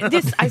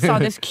 I saw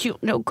this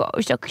cute little goat. It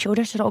was the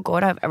cutest little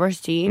goat I've ever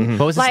seen.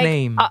 What was his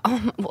name?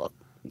 Well,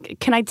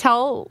 can I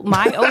tell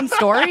my own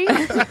story?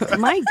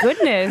 My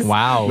goodness.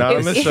 Wow. Not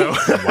on the show.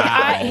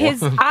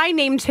 I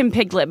named him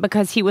Piglet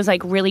because he was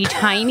like really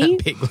tiny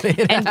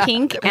Piglet. and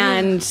pink,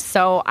 and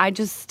so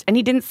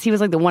he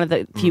was like one of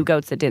the few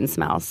goats that didn't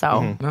smell.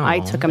 So I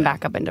took him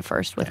back up into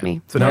first with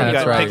me. So now Yeah, we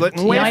that's got right. Piglet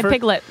and My Wafer.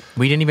 Piglet.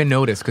 We didn't even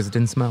notice because it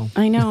didn't smell.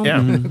 I know.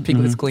 Yeah.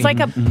 Piglet's clean. It's like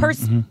a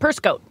purse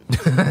goat.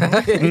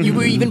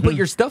 You even put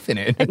your stuff in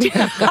it.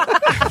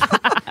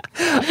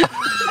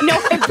 No,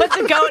 I put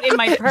the goat in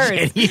my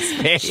purse.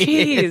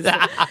 Jeez.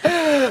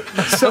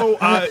 So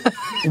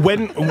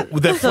when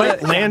the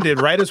flight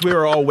landed, right as we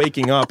were all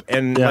waking up,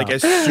 and Yeah. like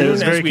as It soon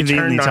was as very we turned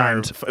conveniently on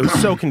timed. it was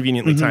so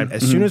conveniently timed.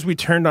 As soon as we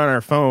turned on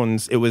our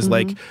phones, it was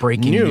like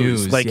Breaking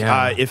news, Like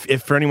yeah.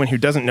 if for anyone who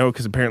doesn't know,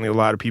 because apparently a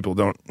lot of people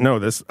don't know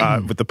this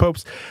with the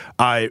popes,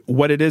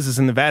 what it is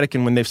in the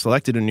Vatican when they've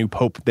selected a new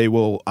pope, they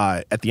will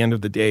at the end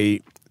of the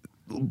day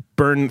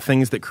burn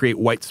things that create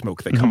white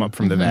smoke that come up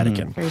from the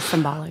Vatican. Very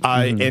symbolic.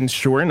 And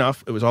sure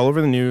enough, it was all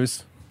over the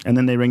news. And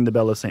then they ring the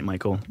bell of St.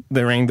 Michael.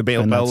 They rang the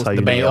And that's bells. how The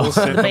you know. bells.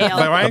 They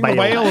rang the Bail.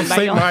 bell of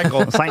St.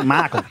 Michael. St.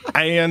 Michael.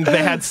 And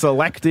they had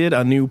selected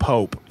a new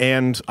pope.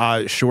 And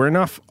sure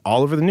enough,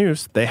 all over the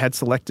news, they had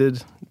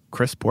selected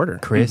Chris Porter.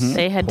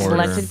 They had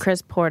selected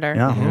Chris Porter.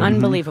 Yeah.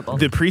 Unbelievable.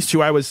 The priest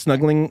who I was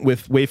snuggling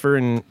with Wafer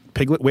and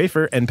Piglet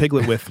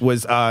with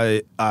was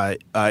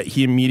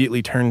he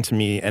immediately turned to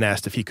me and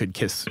asked if he could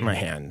kiss my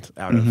hand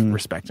out of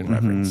respect and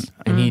reverence.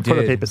 And he did.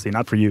 For the papacy,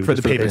 not for you. For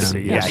the just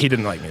papacy. Yeah, he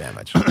didn't like me that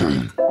much.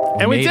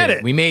 And we did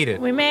it. We made it.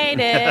 We made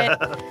it.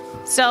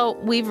 So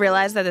we've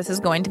realized that this is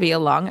going to be a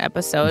long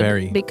episode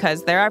Very.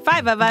 because there are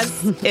 5 of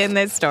us in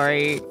this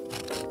story.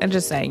 I'm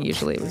just saying,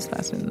 usually it was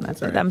faster than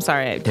that. right. I'm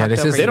sorry. I Yeah, talked this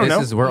over is you. don't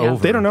know. we're Yeah.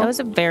 over. They don't That know. was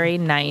a very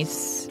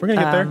nice. We're going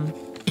to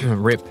get there.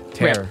 Rip,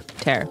 tear.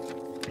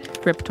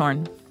 Rip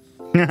torn.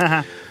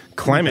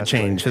 Climate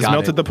change has Got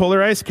melted it. the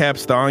polar ice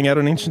caps, thawing out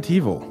an ancient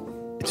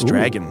evil. It's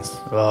dragons.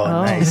 Oh,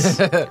 nice.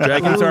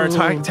 Dragons are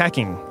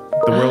attacking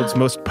the world's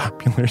most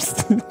popular.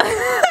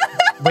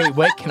 Wait,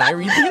 what? Can I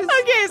read this?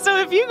 Okay, so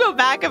if you go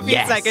back a few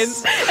Yes.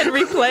 seconds and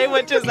replay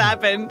what just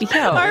happened, Yo.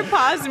 our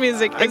pause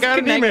music is got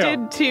an email.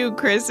 connected to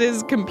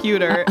Chris's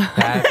computer.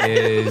 That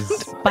is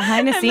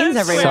Behind the scenes,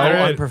 that's so everyone.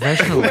 Right.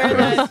 unprofessional.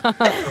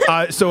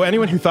 So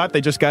anyone who thought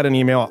they just got an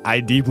email,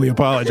 I deeply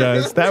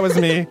apologize. That was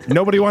me.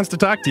 Nobody wants to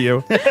talk to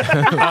you.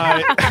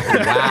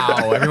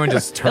 Wow, everyone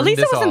just turned At least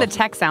it this wasn't off. the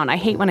tech sound. I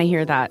hate when I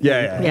hear that.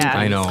 Yeah.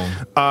 I know.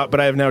 But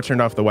I have now turned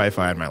off the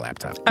Wi-Fi on my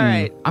laptop. All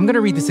right. I'm going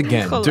to read this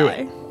again. Do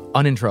it.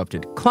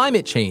 Uninterrupted.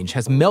 Climate change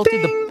has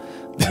melted the...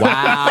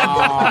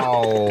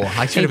 Wow.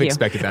 I should have you.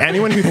 expected that.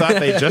 Anyone who thought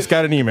they just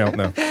got an email,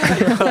 no.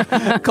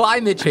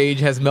 Climate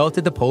change has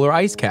melted the polar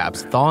ice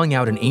caps, thawing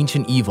out an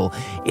ancient evil.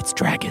 It's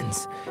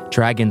dragons.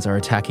 Dragons are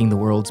attacking the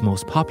world's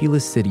most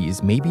populous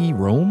cities. Maybe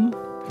Rome?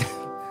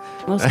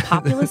 Most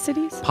populous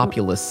cities?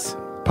 Populous.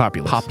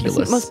 Populous.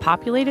 Populous. Most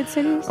populated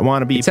cities? I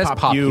want to be It says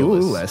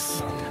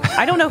populous.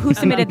 I don't know who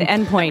submitted the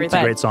endpoint, It's a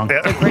but great song.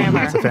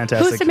 grammar. It's a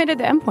fantastic. Who submitted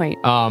the endpoint?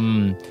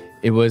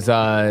 It was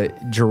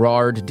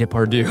Gerard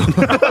Depardieu.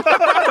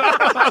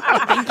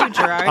 Thank you,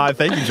 Gerard.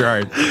 Thank you,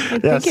 Gerard.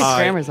 I think his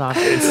grammar's off.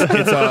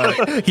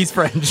 He's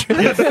French.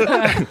 It's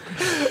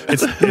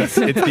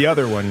the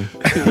other one.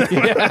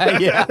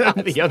 yeah.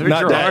 The other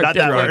Not that- Gerard not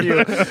that one.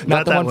 Depardieu.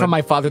 Not the one from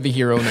My Father the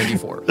Hero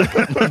 94.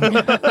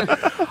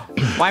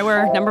 Why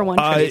we're number one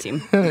trivia team.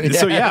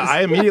 So yeah,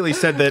 I immediately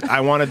said that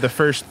I wanted the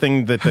first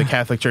thing that the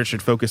Catholic Church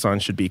should focus on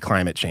should be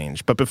climate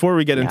change. But before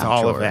we get into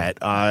all of sure. that,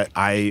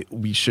 I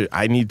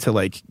need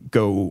to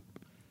go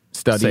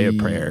Study say a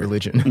prayer.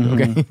 religion.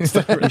 Okay.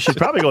 You should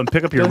probably go and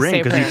pick up your Go ring say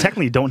because you prayer.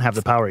 technically don't have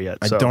the power yet.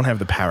 I So. don't have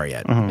the power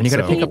yet. And you got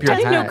to pick up your I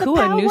didn't know hat.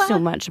 Kua knew so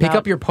much Pick about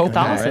up your Pope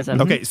hat.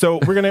 Catholicism. Okay, so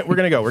we're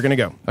gonna go.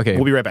 Okay.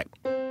 We'll be right back.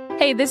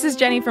 Hey, this is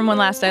Jenny from When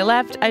Last I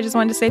Left. I just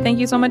wanted to say thank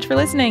you so much for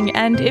listening.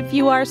 And if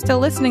you are still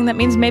listening, that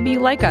means maybe you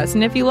like us.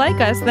 And if you like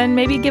us, then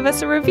maybe give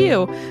us a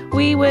review.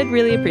 We would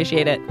really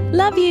appreciate it.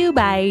 Love you.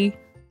 Bye.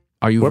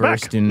 Are you We're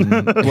versed in...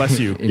 Bless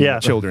you, Yeah.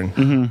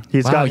 children.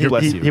 He's Wow, got. you're-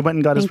 bless He, you. he went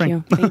and got his Thank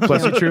ring. you. Thank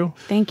Bless you. you, True.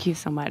 Thank you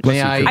so much.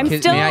 May I, I'm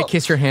still- may I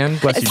kiss your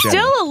hand? Bless you, Jenny.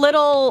 Still a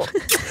little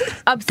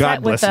upset God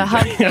with bless the you,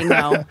 hug Jenny. thing,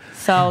 though.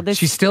 So this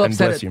She's still And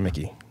upset. bless you,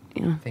 Mickey.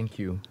 Thank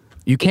you.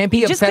 You can't be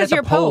Just upset 'cause at the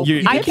you're Pope. Pope. You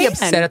I can't be can.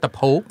 upset at the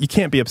Pope. You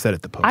can't be upset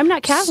at the Pope. I'm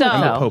not Catholic, So- I'm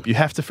the though. Pope. You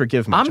have to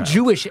forgive my I'm child.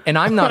 Jewish, and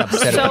I'm not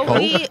upset at the So Pope.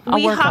 we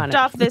I'll work on hopped it.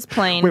 off this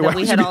plane Wait, that why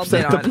we would had you be all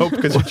upset been at the on.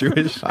 Pope because you're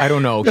Jewish? I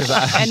don't know. And Shut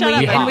we, up, and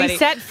we everybody.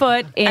 set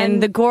foot in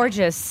And- the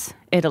gorgeous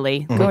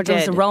Italy.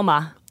 Gorgeous did.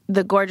 Roma.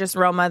 The gorgeous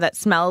Roma that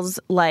smells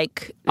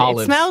like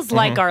Olives. It smells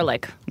like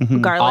garlic.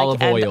 garlic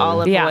Olive and oil.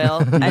 olive Yeah.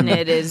 oil. And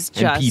it is And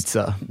just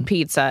pizza.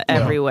 Pizza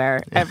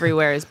everywhere.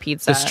 Everywhere is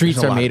pizza. The streets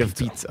There's a are lot made of of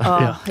pizza.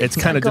 Oh, It's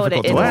kind of go to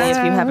difficult to Italy watch.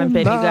 if you haven't been,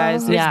 you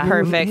guys. It's Yeah.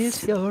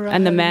 perfect.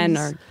 And the men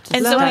are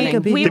And so stunning.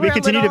 we Did we were a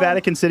continue to little-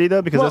 Vatican City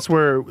though? Because Well, that's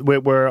where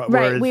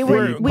Right, we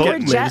were boat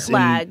lives jet in-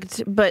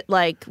 lagged, but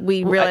like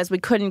we realized we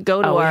couldn't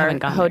go to Oh, we our haven't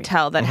gone there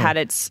hotel that had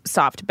its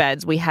soft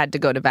beds. We had to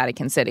go to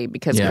Vatican City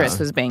because Yeah. Chris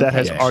was being That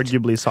has paid.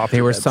 arguably softer.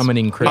 They were beds.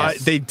 summoning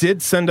Chris. They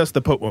did send us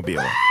the Pope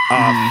Mobile.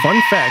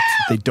 Fun fact,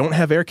 they don't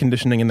have air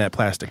conditioning in that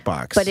plastic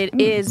box. But it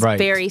is Right.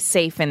 very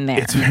safe in there.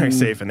 It's very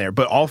safe in there.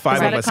 But all five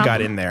that of a us got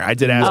compliment? in there. I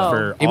did ask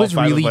for It all was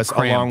five really of us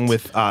cramped. along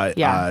with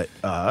Yeah.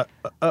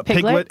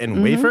 Piglet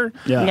and Wafer.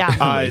 Yeah.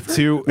 Yeah.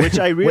 To Which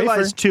I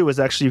realized Wafer. too was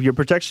actually your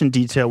protection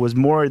detail was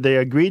more. They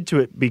agreed to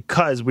it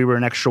because we were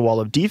an extra wall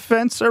of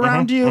defense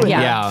around you. And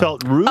Yeah. it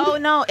felt rude. Oh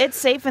no, it's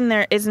safe in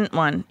there. Isn't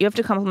one? You have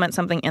to compliment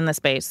something in the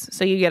space,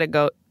 so you get a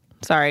goat.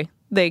 Sorry,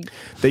 they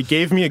They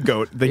gave me a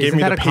goat. They gave Isn't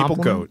me that the a papal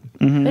compliment?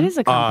 goat. It is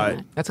a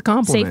compliment. That's a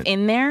compliment. safe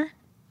in there.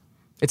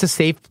 It's a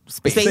safe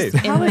space. Space in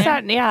How is there.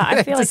 that? Yeah,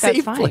 I feel like It's a that's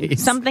safe fine.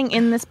 place. Something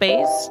in the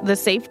space. The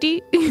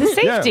safety. The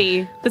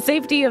safety. The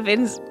safety of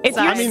inside. If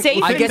you're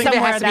safe I in guess if it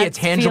somewhere has to be a that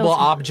tangible feels-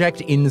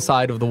 object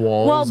inside of the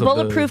walls. Well, of the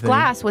bulletproof thing.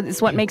 glass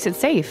is what makes it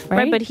safe, right?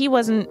 Right, but he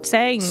wasn't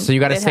saying. So you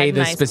gotta it say had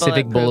the nice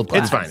specific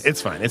bulletproof- It's fine.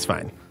 It's fine. It's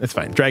fine. It's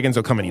fine. Dragons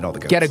will come and eat all the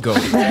goats. Get a goat.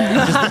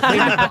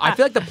 I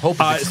feel like the Pope.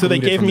 Is So they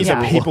excluded gave from me this the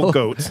rule. papal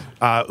goat,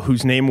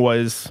 whose name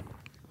was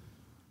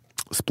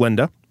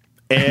Splenda.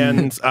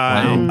 And it's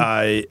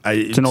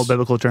an old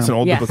biblical term. It's an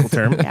old Yes. biblical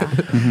term.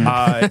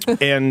 Yeah.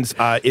 And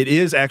it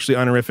is actually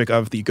honorific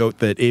of the goat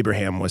that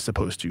Abraham was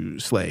supposed to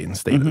slay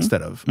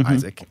instead of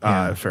Isaac.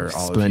 For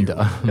all Splenda.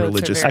 of you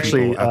religious very-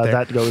 Actually, people out there.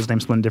 that goat is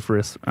named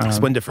Splendiferous.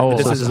 Splendiferous. Oh,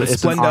 This so is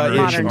it's an Splenda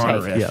modern is take.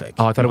 honorific.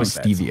 Oh, I thought it was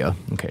Fun fact. stevia.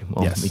 Okay,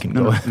 well, Yes. we can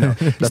No, go. no.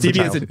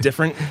 Stevia is a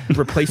different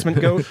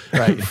replacement goat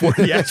for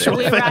the actual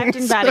We thing. arrived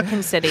in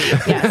Vatican City.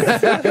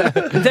 Yes,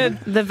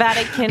 the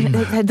Vatican,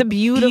 the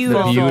beautiful,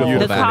 Beautiful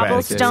the Vatican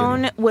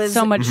cobblestone was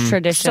so much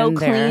tradition so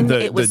there. clean.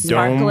 The It was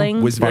dome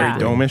sparkling. was very Yeah.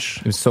 domish.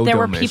 It was so There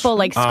were domish. people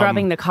like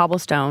scrubbing the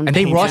cobblestone. and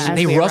they painting rushed. as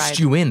They we rushed arrived.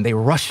 you in. They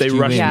rushed They you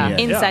rushed in.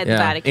 me in. inside the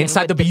Vatican.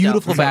 Inside the with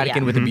beautiful dome.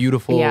 Vatican with the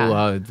beautiful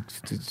Yeah.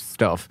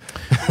 Stuff.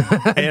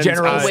 And,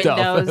 General uh, stuff.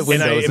 Windows.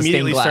 And I the stained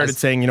immediately glass. started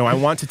saying, I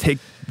want to take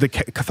the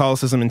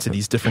Catholicism into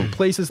these different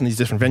places and these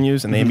different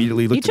venues, and they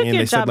immediately looked at me and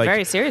they said, like,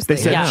 very seriously.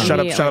 they said, Yeah. shut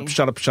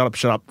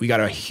Immediately. up. We got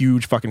a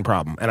huge fucking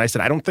problem. And I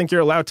said, I don't think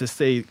you're allowed to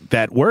say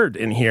that word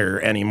in here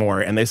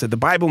anymore. And they said, the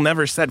Bible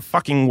never said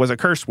fucking was a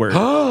curse word.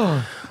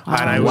 And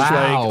I was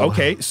Wow. like,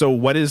 okay, so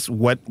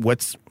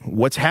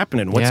what's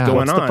happening? What's Yeah. going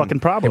What's on? the fucking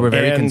problem? They were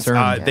very And,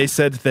 concerned. They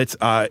said that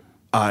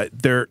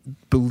they're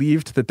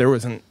believed that there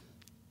was an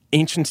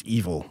ancient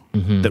evil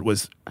that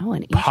was Oh,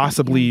 an ancient,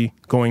 possibly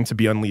going to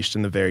be unleashed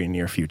in the very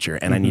near future,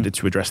 and I needed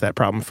to address that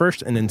problem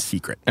first and in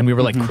secret. And we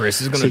were like, Chris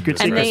is going to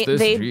Secret And address this.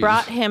 they Jeez.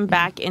 brought him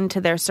back into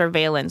their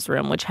surveillance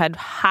room, which had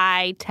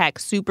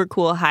super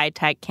cool high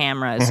tech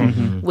cameras,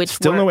 which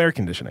Still were, no air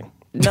conditioning.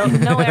 no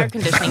air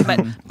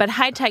conditioning, but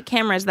high tech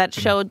cameras that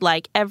showed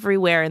like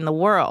everywhere in the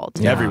world,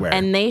 Everywhere.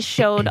 And they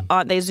showed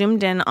they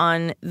zoomed in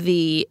on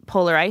the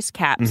polar ice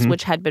caps,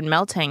 which had been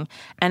melting,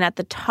 and at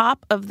the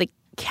top of the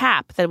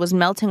cap that was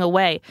melting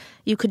away,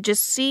 you could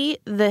just see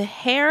the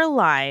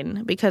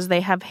hairline, because they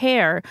have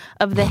hair,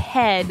 of the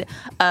head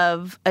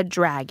of a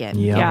dragon.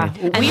 Yeah.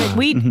 Yeah.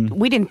 We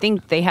didn't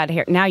think they had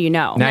hair. Now you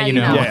know. Now you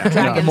know.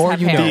 Yeah. The more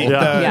you know.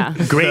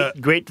 Yeah.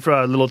 Great for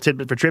a little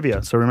tidbit for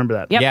trivia. So remember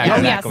that. Yep. Yeah, Oh, yes,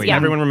 exactly. yeah.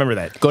 Everyone remember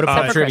that. Go to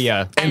Pub for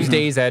Trivia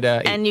Tuesdays at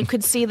 8. And you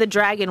could see the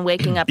dragon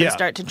waking up Yeah. and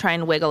start to try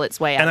and wiggle its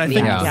way out And I of the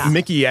think ice.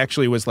 Mickey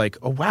actually was like,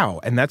 oh, wow.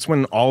 And that's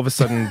when all of a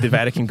sudden the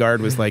Vatican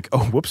Guard was like,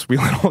 oh, whoops, we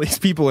let all these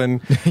people in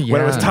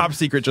when it was Yeah. top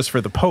secret just for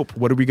the Pope.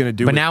 What are we going to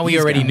do? But with now we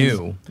these already guys?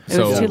 knew. It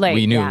was too late,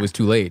 we knew yeah. it was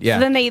too late. Yeah.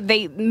 So then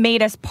they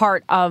made us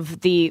part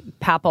of the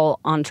papal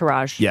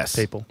entourage. Yes.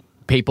 Papal.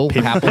 Papal.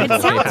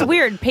 It sounds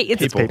weird.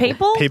 It's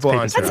papal? Papal That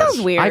entourage.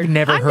 sounds weird. I've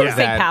never I'm heard gonna say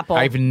that. papal.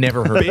 I've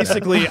never heard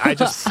Basically, I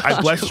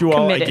blessed you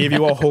all. Committed. I gave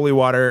you all holy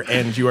water,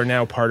 and you are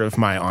now part of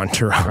my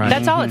entourage.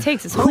 That's all it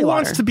takes is holy Who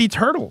water. wants to be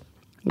Turtle?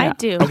 I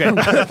do.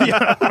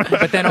 that.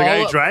 But then The guy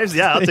all, who drives?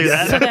 Yeah, I'll do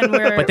that. So then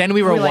but then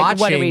we were like, watching.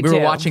 what do we were do?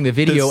 watching the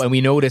video, This- and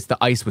we noticed the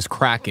ice was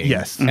cracking.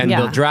 Yes. and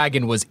Yeah. the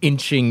dragon was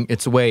inching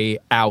its way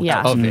out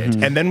Yeah. of it.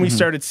 And then we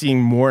started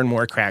seeing more and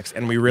more cracks,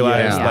 and we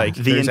realized Yeah. like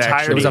The there's entirety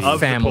actually was a of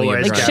family the of polar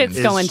ice dragons. cap Shit's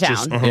is going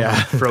just down. Yeah.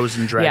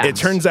 frozen dragons. It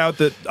turns out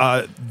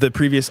that the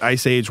previous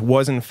ice age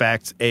was in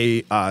fact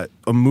a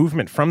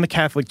movement from the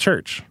Catholic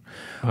Church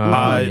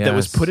that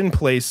was yes. put in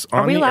place on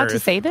Are we the allowed earth. to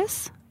say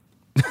this?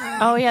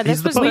 Oh yeah, this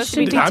He's the was Pope. supposed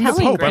to be I'm the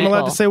telling Pope. I'm allowed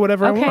to people. say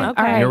whatever Okay, I want.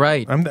 all right. You're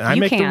right. I You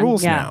make the can,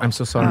 rules yeah. now. I'm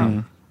so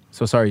sorry.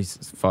 So sorry,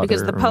 Father,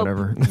 because the or Pope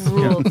whatever.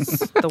 rules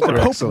the The world.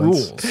 Pope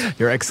rules.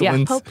 Your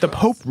Excellence. Pope The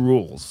Pope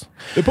rules.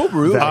 The Pope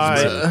rules.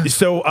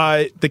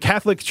 The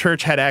Catholic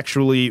Church had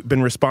actually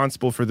been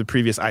responsible for the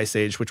previous ice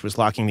age, which was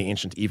locking the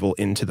ancient evil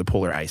into the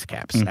polar ice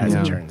caps, as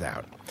it turns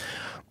out.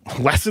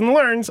 Lesson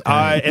learned.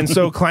 And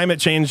so climate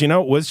change,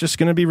 was just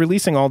going to be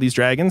releasing all these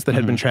dragons that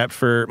had been trapped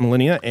for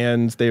millennia,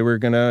 and they were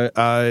going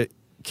to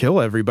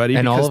kill everybody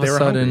And because all they were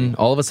hungry.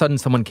 of a sudden,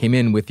 someone came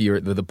in with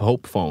the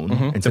Pope phone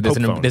and said, The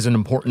Pope phone. there's an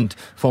important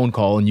phone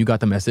call, and you got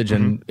the message,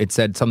 and it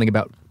said something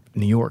about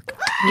New York.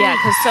 Yeah,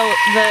 because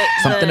the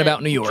Something the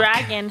about New York.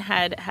 dragon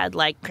had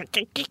like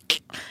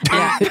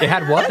It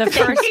had what? The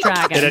first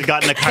dragon. It had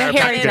gotten a hairy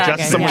chiropractic dragon,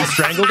 adjustment. Someone yeah.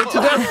 strangled it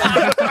to death.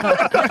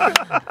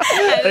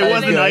 It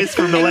wasn't ice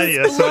for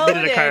millennia, so it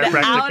needed a Exploded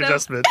chiropractic out of-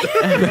 adjustment.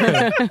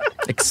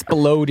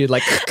 Exploded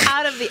like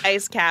out of the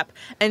ice cap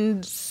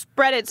and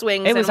spread its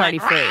wings. It was and already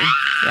went, free.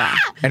 Yeah.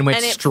 and went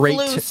and it straight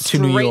flew to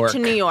New straight York. to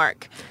New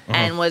York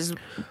and was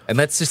And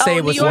let's just say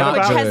it was New York, not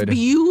which has good.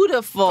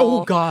 beautiful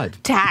Oh, God.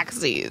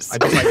 taxis.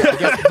 Do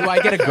I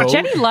get a go?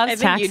 Jenny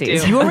loves I think you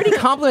taxis. do. You already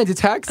complimented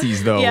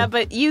taxis, though. Yeah,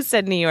 but you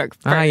said New York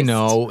first. I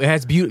know. It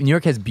has New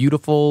York has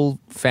beautiful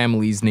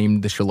families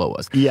named the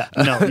Shilohas. Yeah,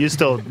 no, you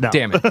still no.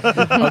 Damn it.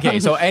 Okay,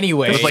 so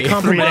anyway. like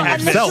complimenting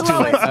And the yourself.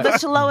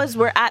 Shilohas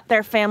were at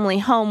their family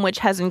home, which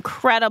has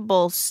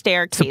incredible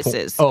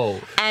staircases. Oh.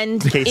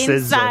 And Cases,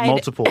 inside,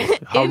 multiple.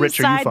 How rich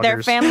are you inside their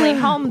fuckers? family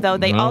home, though,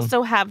 they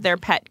also have their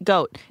pet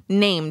goat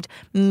named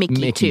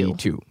Mickey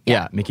too.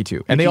 Yeah, Mickey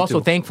too. And they also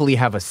thankfully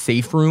have a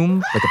safe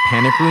room, like a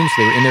panic room.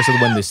 So they were in there so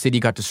that when the city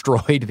got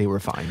destroyed, they were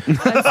fine.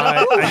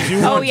 I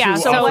do want yeah,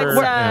 to so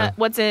offer-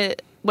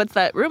 What's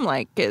that room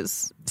like?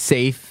 Is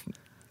Safe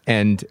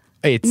and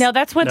it's No,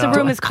 that's what the No.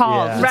 room is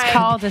called. Yeah. It's Right.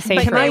 called a safe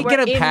But Can room. I were get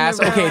a in pass?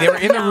 the room. Okay, they were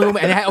in the room,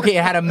 and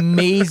it had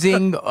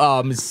amazing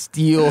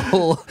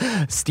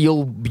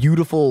steel,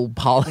 beautiful,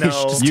 polished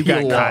No. steel You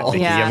got caught, wall.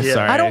 Mickey. Yeah. I'm Yeah.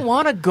 sorry. I don't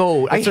want a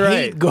goat. I That's all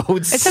hate right.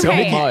 goats It's so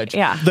okay. much.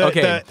 Yeah.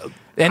 The-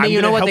 And then I'm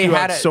you know gonna what help they you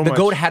had? out so The much.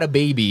 goat had a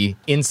baby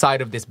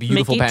inside of this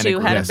beautiful Mickey panic too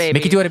room. had a Yes. baby?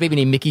 Mickey 2 had a baby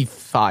named Mickey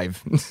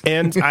 5.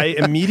 And I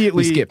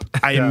immediately, We skip.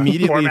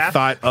 Format?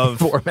 thought of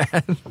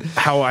Format.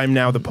 how I'm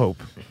now the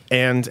Pope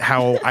and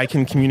how I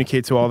can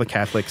communicate to all the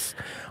Catholics.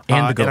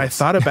 And the I goats.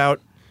 thought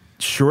about,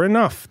 sure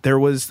enough, there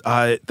was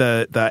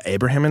the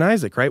Abraham and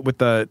Isaac, right, with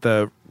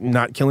the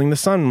not killing the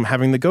son,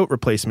 having the goat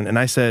replacement, and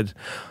I said,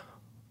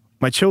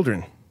 my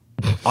children,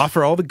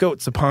 offer all the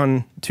goats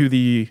to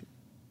the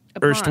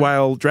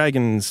erstwhile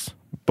dragons.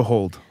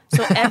 Behold.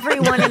 so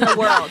everyone in the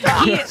world.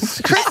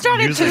 Chris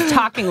started just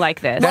talking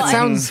like this. That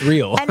sounds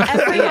real. And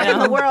everyone in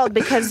the world,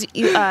 because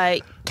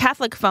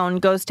Catholic phone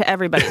goes to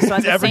everybody. So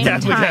at the Every same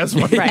Catholic time, has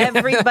one.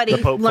 everybody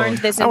The Pope learned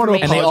phone. this I wanna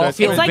information. And they all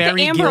feel It's like the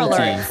very Amber guilty.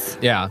 Alerts.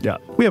 Yeah. Yeah.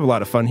 We have a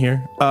lot of fun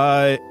here.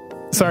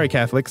 Sorry,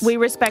 Catholics. We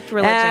respect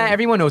religion.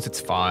 Everyone knows it's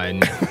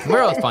fun.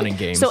 We're all fun and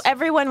games. So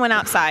everyone went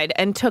outside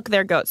and took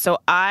their goats. So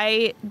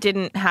I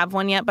didn't have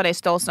one yet, but I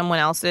stole someone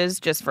else's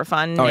just for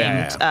fun,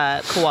 named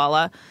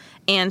Koala.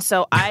 And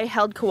so I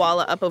held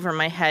Koala up over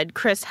my head.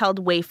 Chris held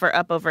Wafer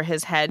up over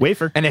his head.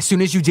 Wafer. and as soon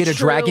as you did, a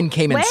dragon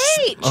came and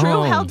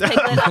True held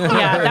Piglet up over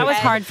Yeah, her that was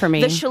head. hard for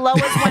me. The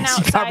Chihuahuas went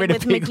She got outside rid of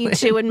with Mickey Piglet.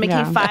 2 and Mickey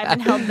Yeah. 5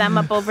 and held them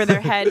up over their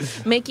head.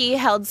 Mickey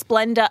held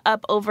Splenda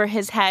up over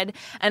his head.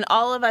 And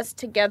all of us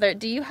together.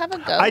 Do you have a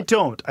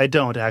goat? I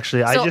don't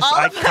actually. So all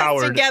I of us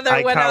cowered. together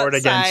I went cowered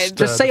outside. against.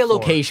 Just say the a floor.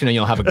 location and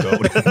you'll have a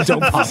goat.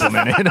 Don't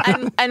compliment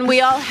it. and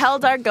we all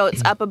held our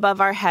goats up above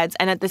our heads.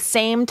 And at the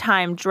same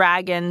time,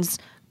 dragons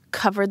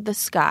covered the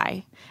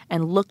sky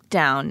and looked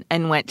down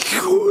and went,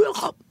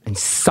 And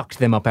sucked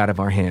them up out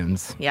of our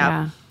hands.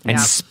 Yeah. And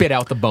spit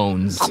out the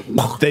bones.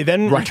 They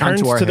then Right returned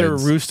onto our to their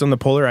heads. roost on the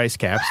polar ice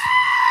caps.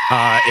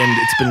 And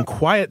it's been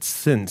quiet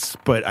since,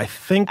 but I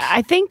think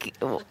I think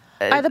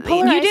Are the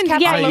polar you ice didn't.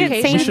 caps Yeah, our you didn't say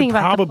location? we should anything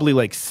about. probably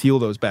like seal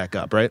those back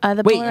up, right?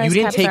 The Wait, polar you ice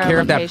didn't caps take are care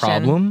our of that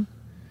location. problem?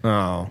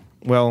 Oh,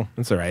 well,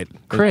 it's all right.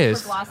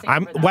 Chris.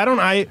 Why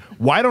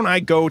don't I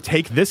go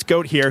take this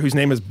goat here whose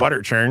name is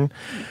Butterchurn,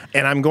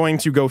 and I'm going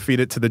to go feed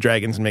it to the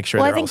dragons and make sure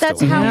Well, I they're think all that's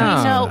still how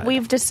alive. we Yeah. know.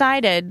 We've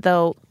decided,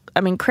 though. I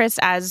mean, Chris,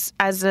 as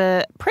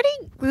a pretty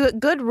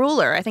good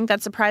ruler, I think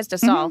that surprised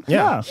us all.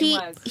 Yeah.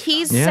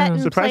 He's Yeah. set in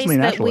place Surprisingly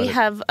that natural we at it.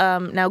 have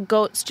now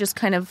goats just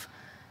kind of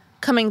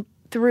coming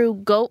through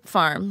goat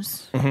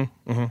farms.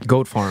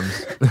 Goat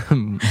farms.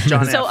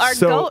 John So F. our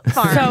So- goat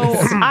farms.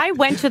 So I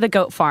went to the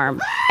goat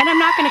farm, and I'm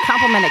not going to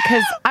compliment it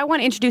because I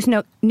want to introduce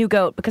new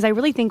goat because I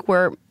really think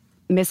we're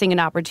missing an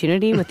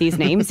opportunity with these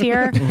names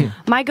here.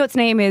 My goat's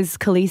name is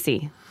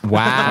Khaleesi.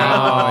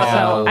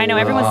 Wow. So I know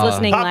everyone's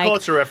listening. Pop Like,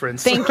 culture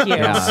reference. thank you.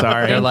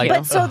 Sorry. They're like,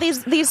 but so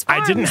these farms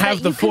I didn't have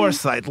that the you can-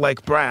 foresight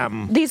like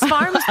Bram. These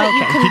farms that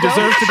you can He go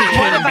deserves to be What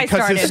have king I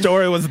because his started?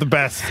 story was the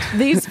best.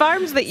 these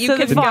farms that you So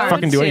can the go farm-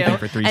 Fucking do to, anything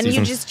for 3 and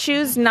seasons. you just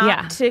choose not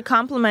Yeah. to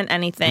compliment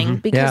anything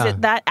because Yeah.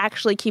 that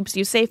actually keeps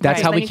you safe. That's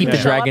because how then we you keep can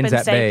the show up dragons and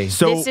at say, bay.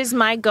 So, this is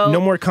my goat.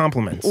 No more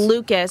compliments.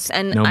 Lucas,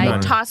 and No I more.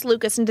 toss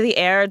Lucas into the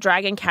air, a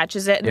dragon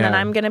catches it, and then Yeah.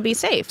 I'm going to be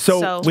safe.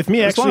 So with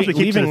me As long actually as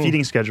we keep to the leaving.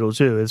 feeding schedule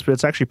too,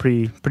 it's actually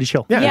pretty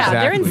chill. Yeah, Yeah,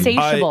 they're Exactly.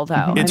 insatiable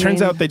though. It I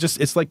turns mean, out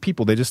it's like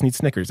people. They just need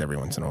Snickers every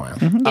once in a while.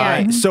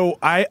 Yeah. So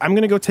I'm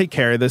going to go take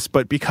care of this,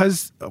 but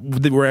because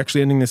we're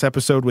actually ending this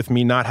episode with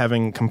me not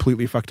having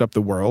completely fucked up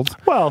the world,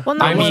 Well, well,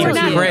 no, I mean, we're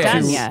not Chris.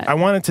 done To- yet. I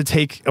wanted to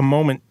take a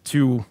moment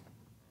to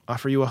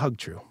offer you a hug,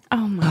 True.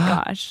 oh my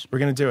gosh. We're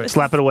going to do it.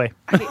 slap it away.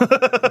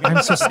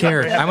 I'm so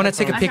scared. I want to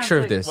take a picture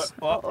of this.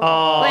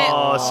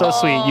 Oh, so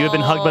sweet. You have been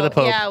hugged by the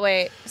Pope. Yeah,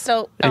 wait.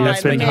 So,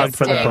 Yes, I been hugged missed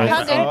by the it. Pope.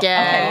 Hug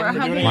again. we're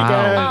hugging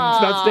Wow.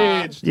 It's not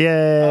staged.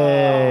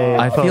 Yay.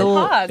 I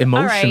feel hug.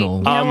 emotional.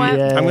 You know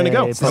what? I'm going to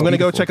go. Yay, I'm going to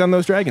go beautiful. check on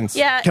those dragons.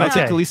 Yeah, Can I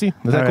okay. take Khaleesi?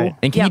 Is that All cool? right.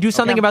 And can you do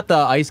something about the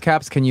ice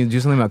caps? Can you do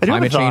something about I do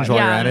have a climate change thought.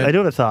 while you're Yeah. at it? I do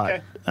have a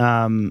thought.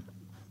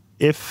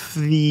 If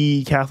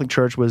the Catholic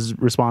Church was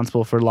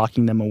responsible for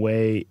locking them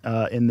away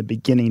in the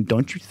beginning,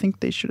 don't you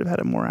think they should have had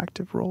a more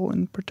active role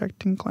in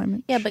protecting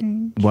climate Yeah, but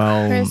change?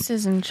 Well, Chris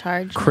is in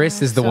charge. Chris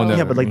now, is the one that-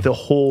 Yeah, but like the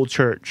whole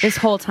church This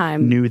whole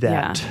time knew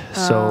that. yeah.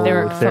 So They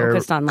were they're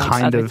focused on like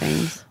kind other of,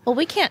 things. Well,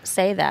 we can't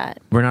say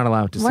that. we're not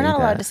allowed to say We're not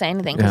allowed that. to say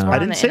anything because Yeah. we're I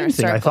on didn't the say inner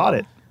anything. I circle. thought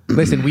it.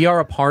 Listen, we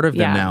are a part of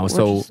them Yeah, now, we're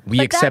so just- we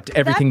But accept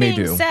everything that they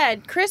being do.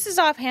 said, Chris is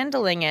off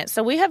handling it,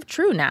 so we have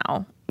True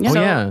now. Oh, So,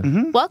 yeah.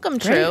 welcome,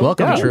 True.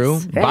 Welcome, Yes. True.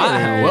 Hey.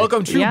 Bye.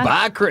 Welcome, True. Yeah.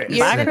 Bye, Chris.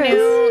 You're the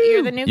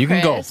Chris. new You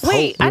can go. Chris.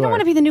 Wait, I you don't are.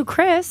 want to be the new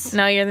Chris.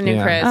 No, you're the new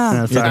Yeah. Chris. Oh. No,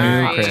 You're the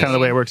new it's Chris. kind of the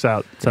way it works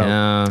out. So,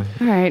 Yeah.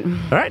 All right.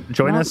 all right,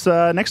 join us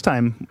next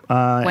time.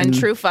 When and-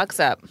 True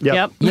fucks up.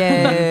 Yep.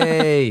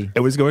 Yay.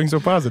 It was going so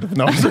positive.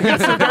 No, I'm sorry.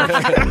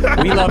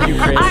 We love you,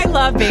 Chris. I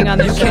love being on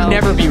this show. Can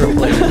never be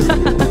replaced.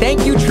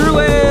 Thank you,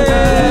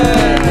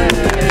 Truett.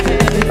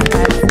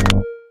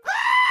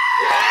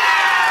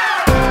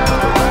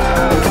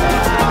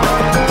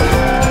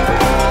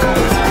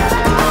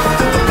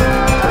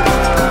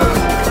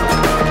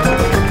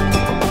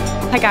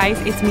 Hi guys,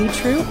 it's me,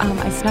 True.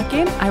 I snuck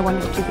in. I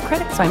wanted to do the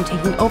credits, so I'm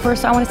taking over.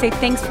 So I want to say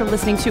thanks for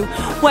listening to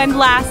When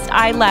Last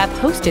I Left,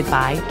 hosted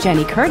by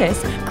Jenny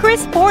Curtis,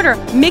 Chris Porter,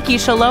 Mickey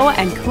Shaloa,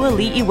 and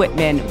Kuali'i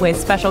Whitman, with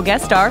special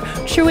guest star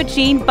Truett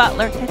Jean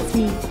Butler. That's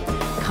me.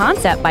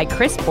 Concept by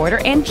Chris Porter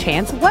and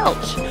Chance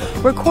Welch.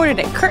 Recorded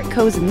at Kurt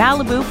Coe's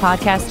Malibu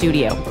Podcast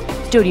Studio.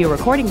 Studio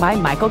recording by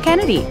Michael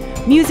Kennedy.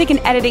 Music and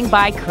editing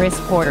by Chris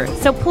Porter.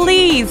 So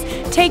please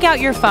take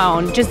out your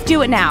phone. Just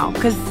do it now.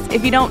 Because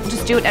if you don't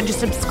just do it, just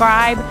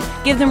subscribe,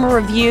 give them a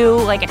review.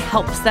 Like, it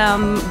helps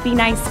them. Be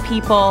nice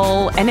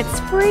people. And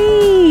it's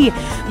free.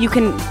 You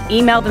can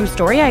email them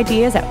story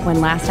ideas at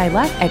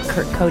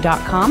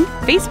whenlastileft@kurtco.com.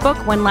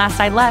 Facebook, When Last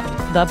I Left,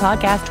 the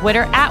podcast,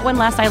 Twitter @When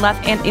Last I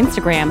Left, and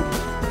Instagram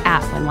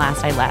 @When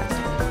Last I Left.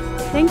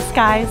 Thanks,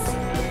 guys.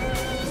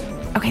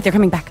 Okay, they're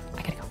coming back.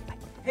 I gotta go. Bye.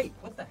 Hey,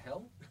 what the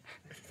hell?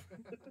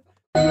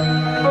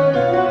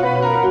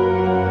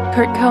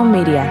 Kurtco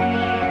Media.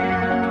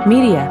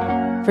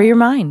 Media for your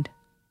mind.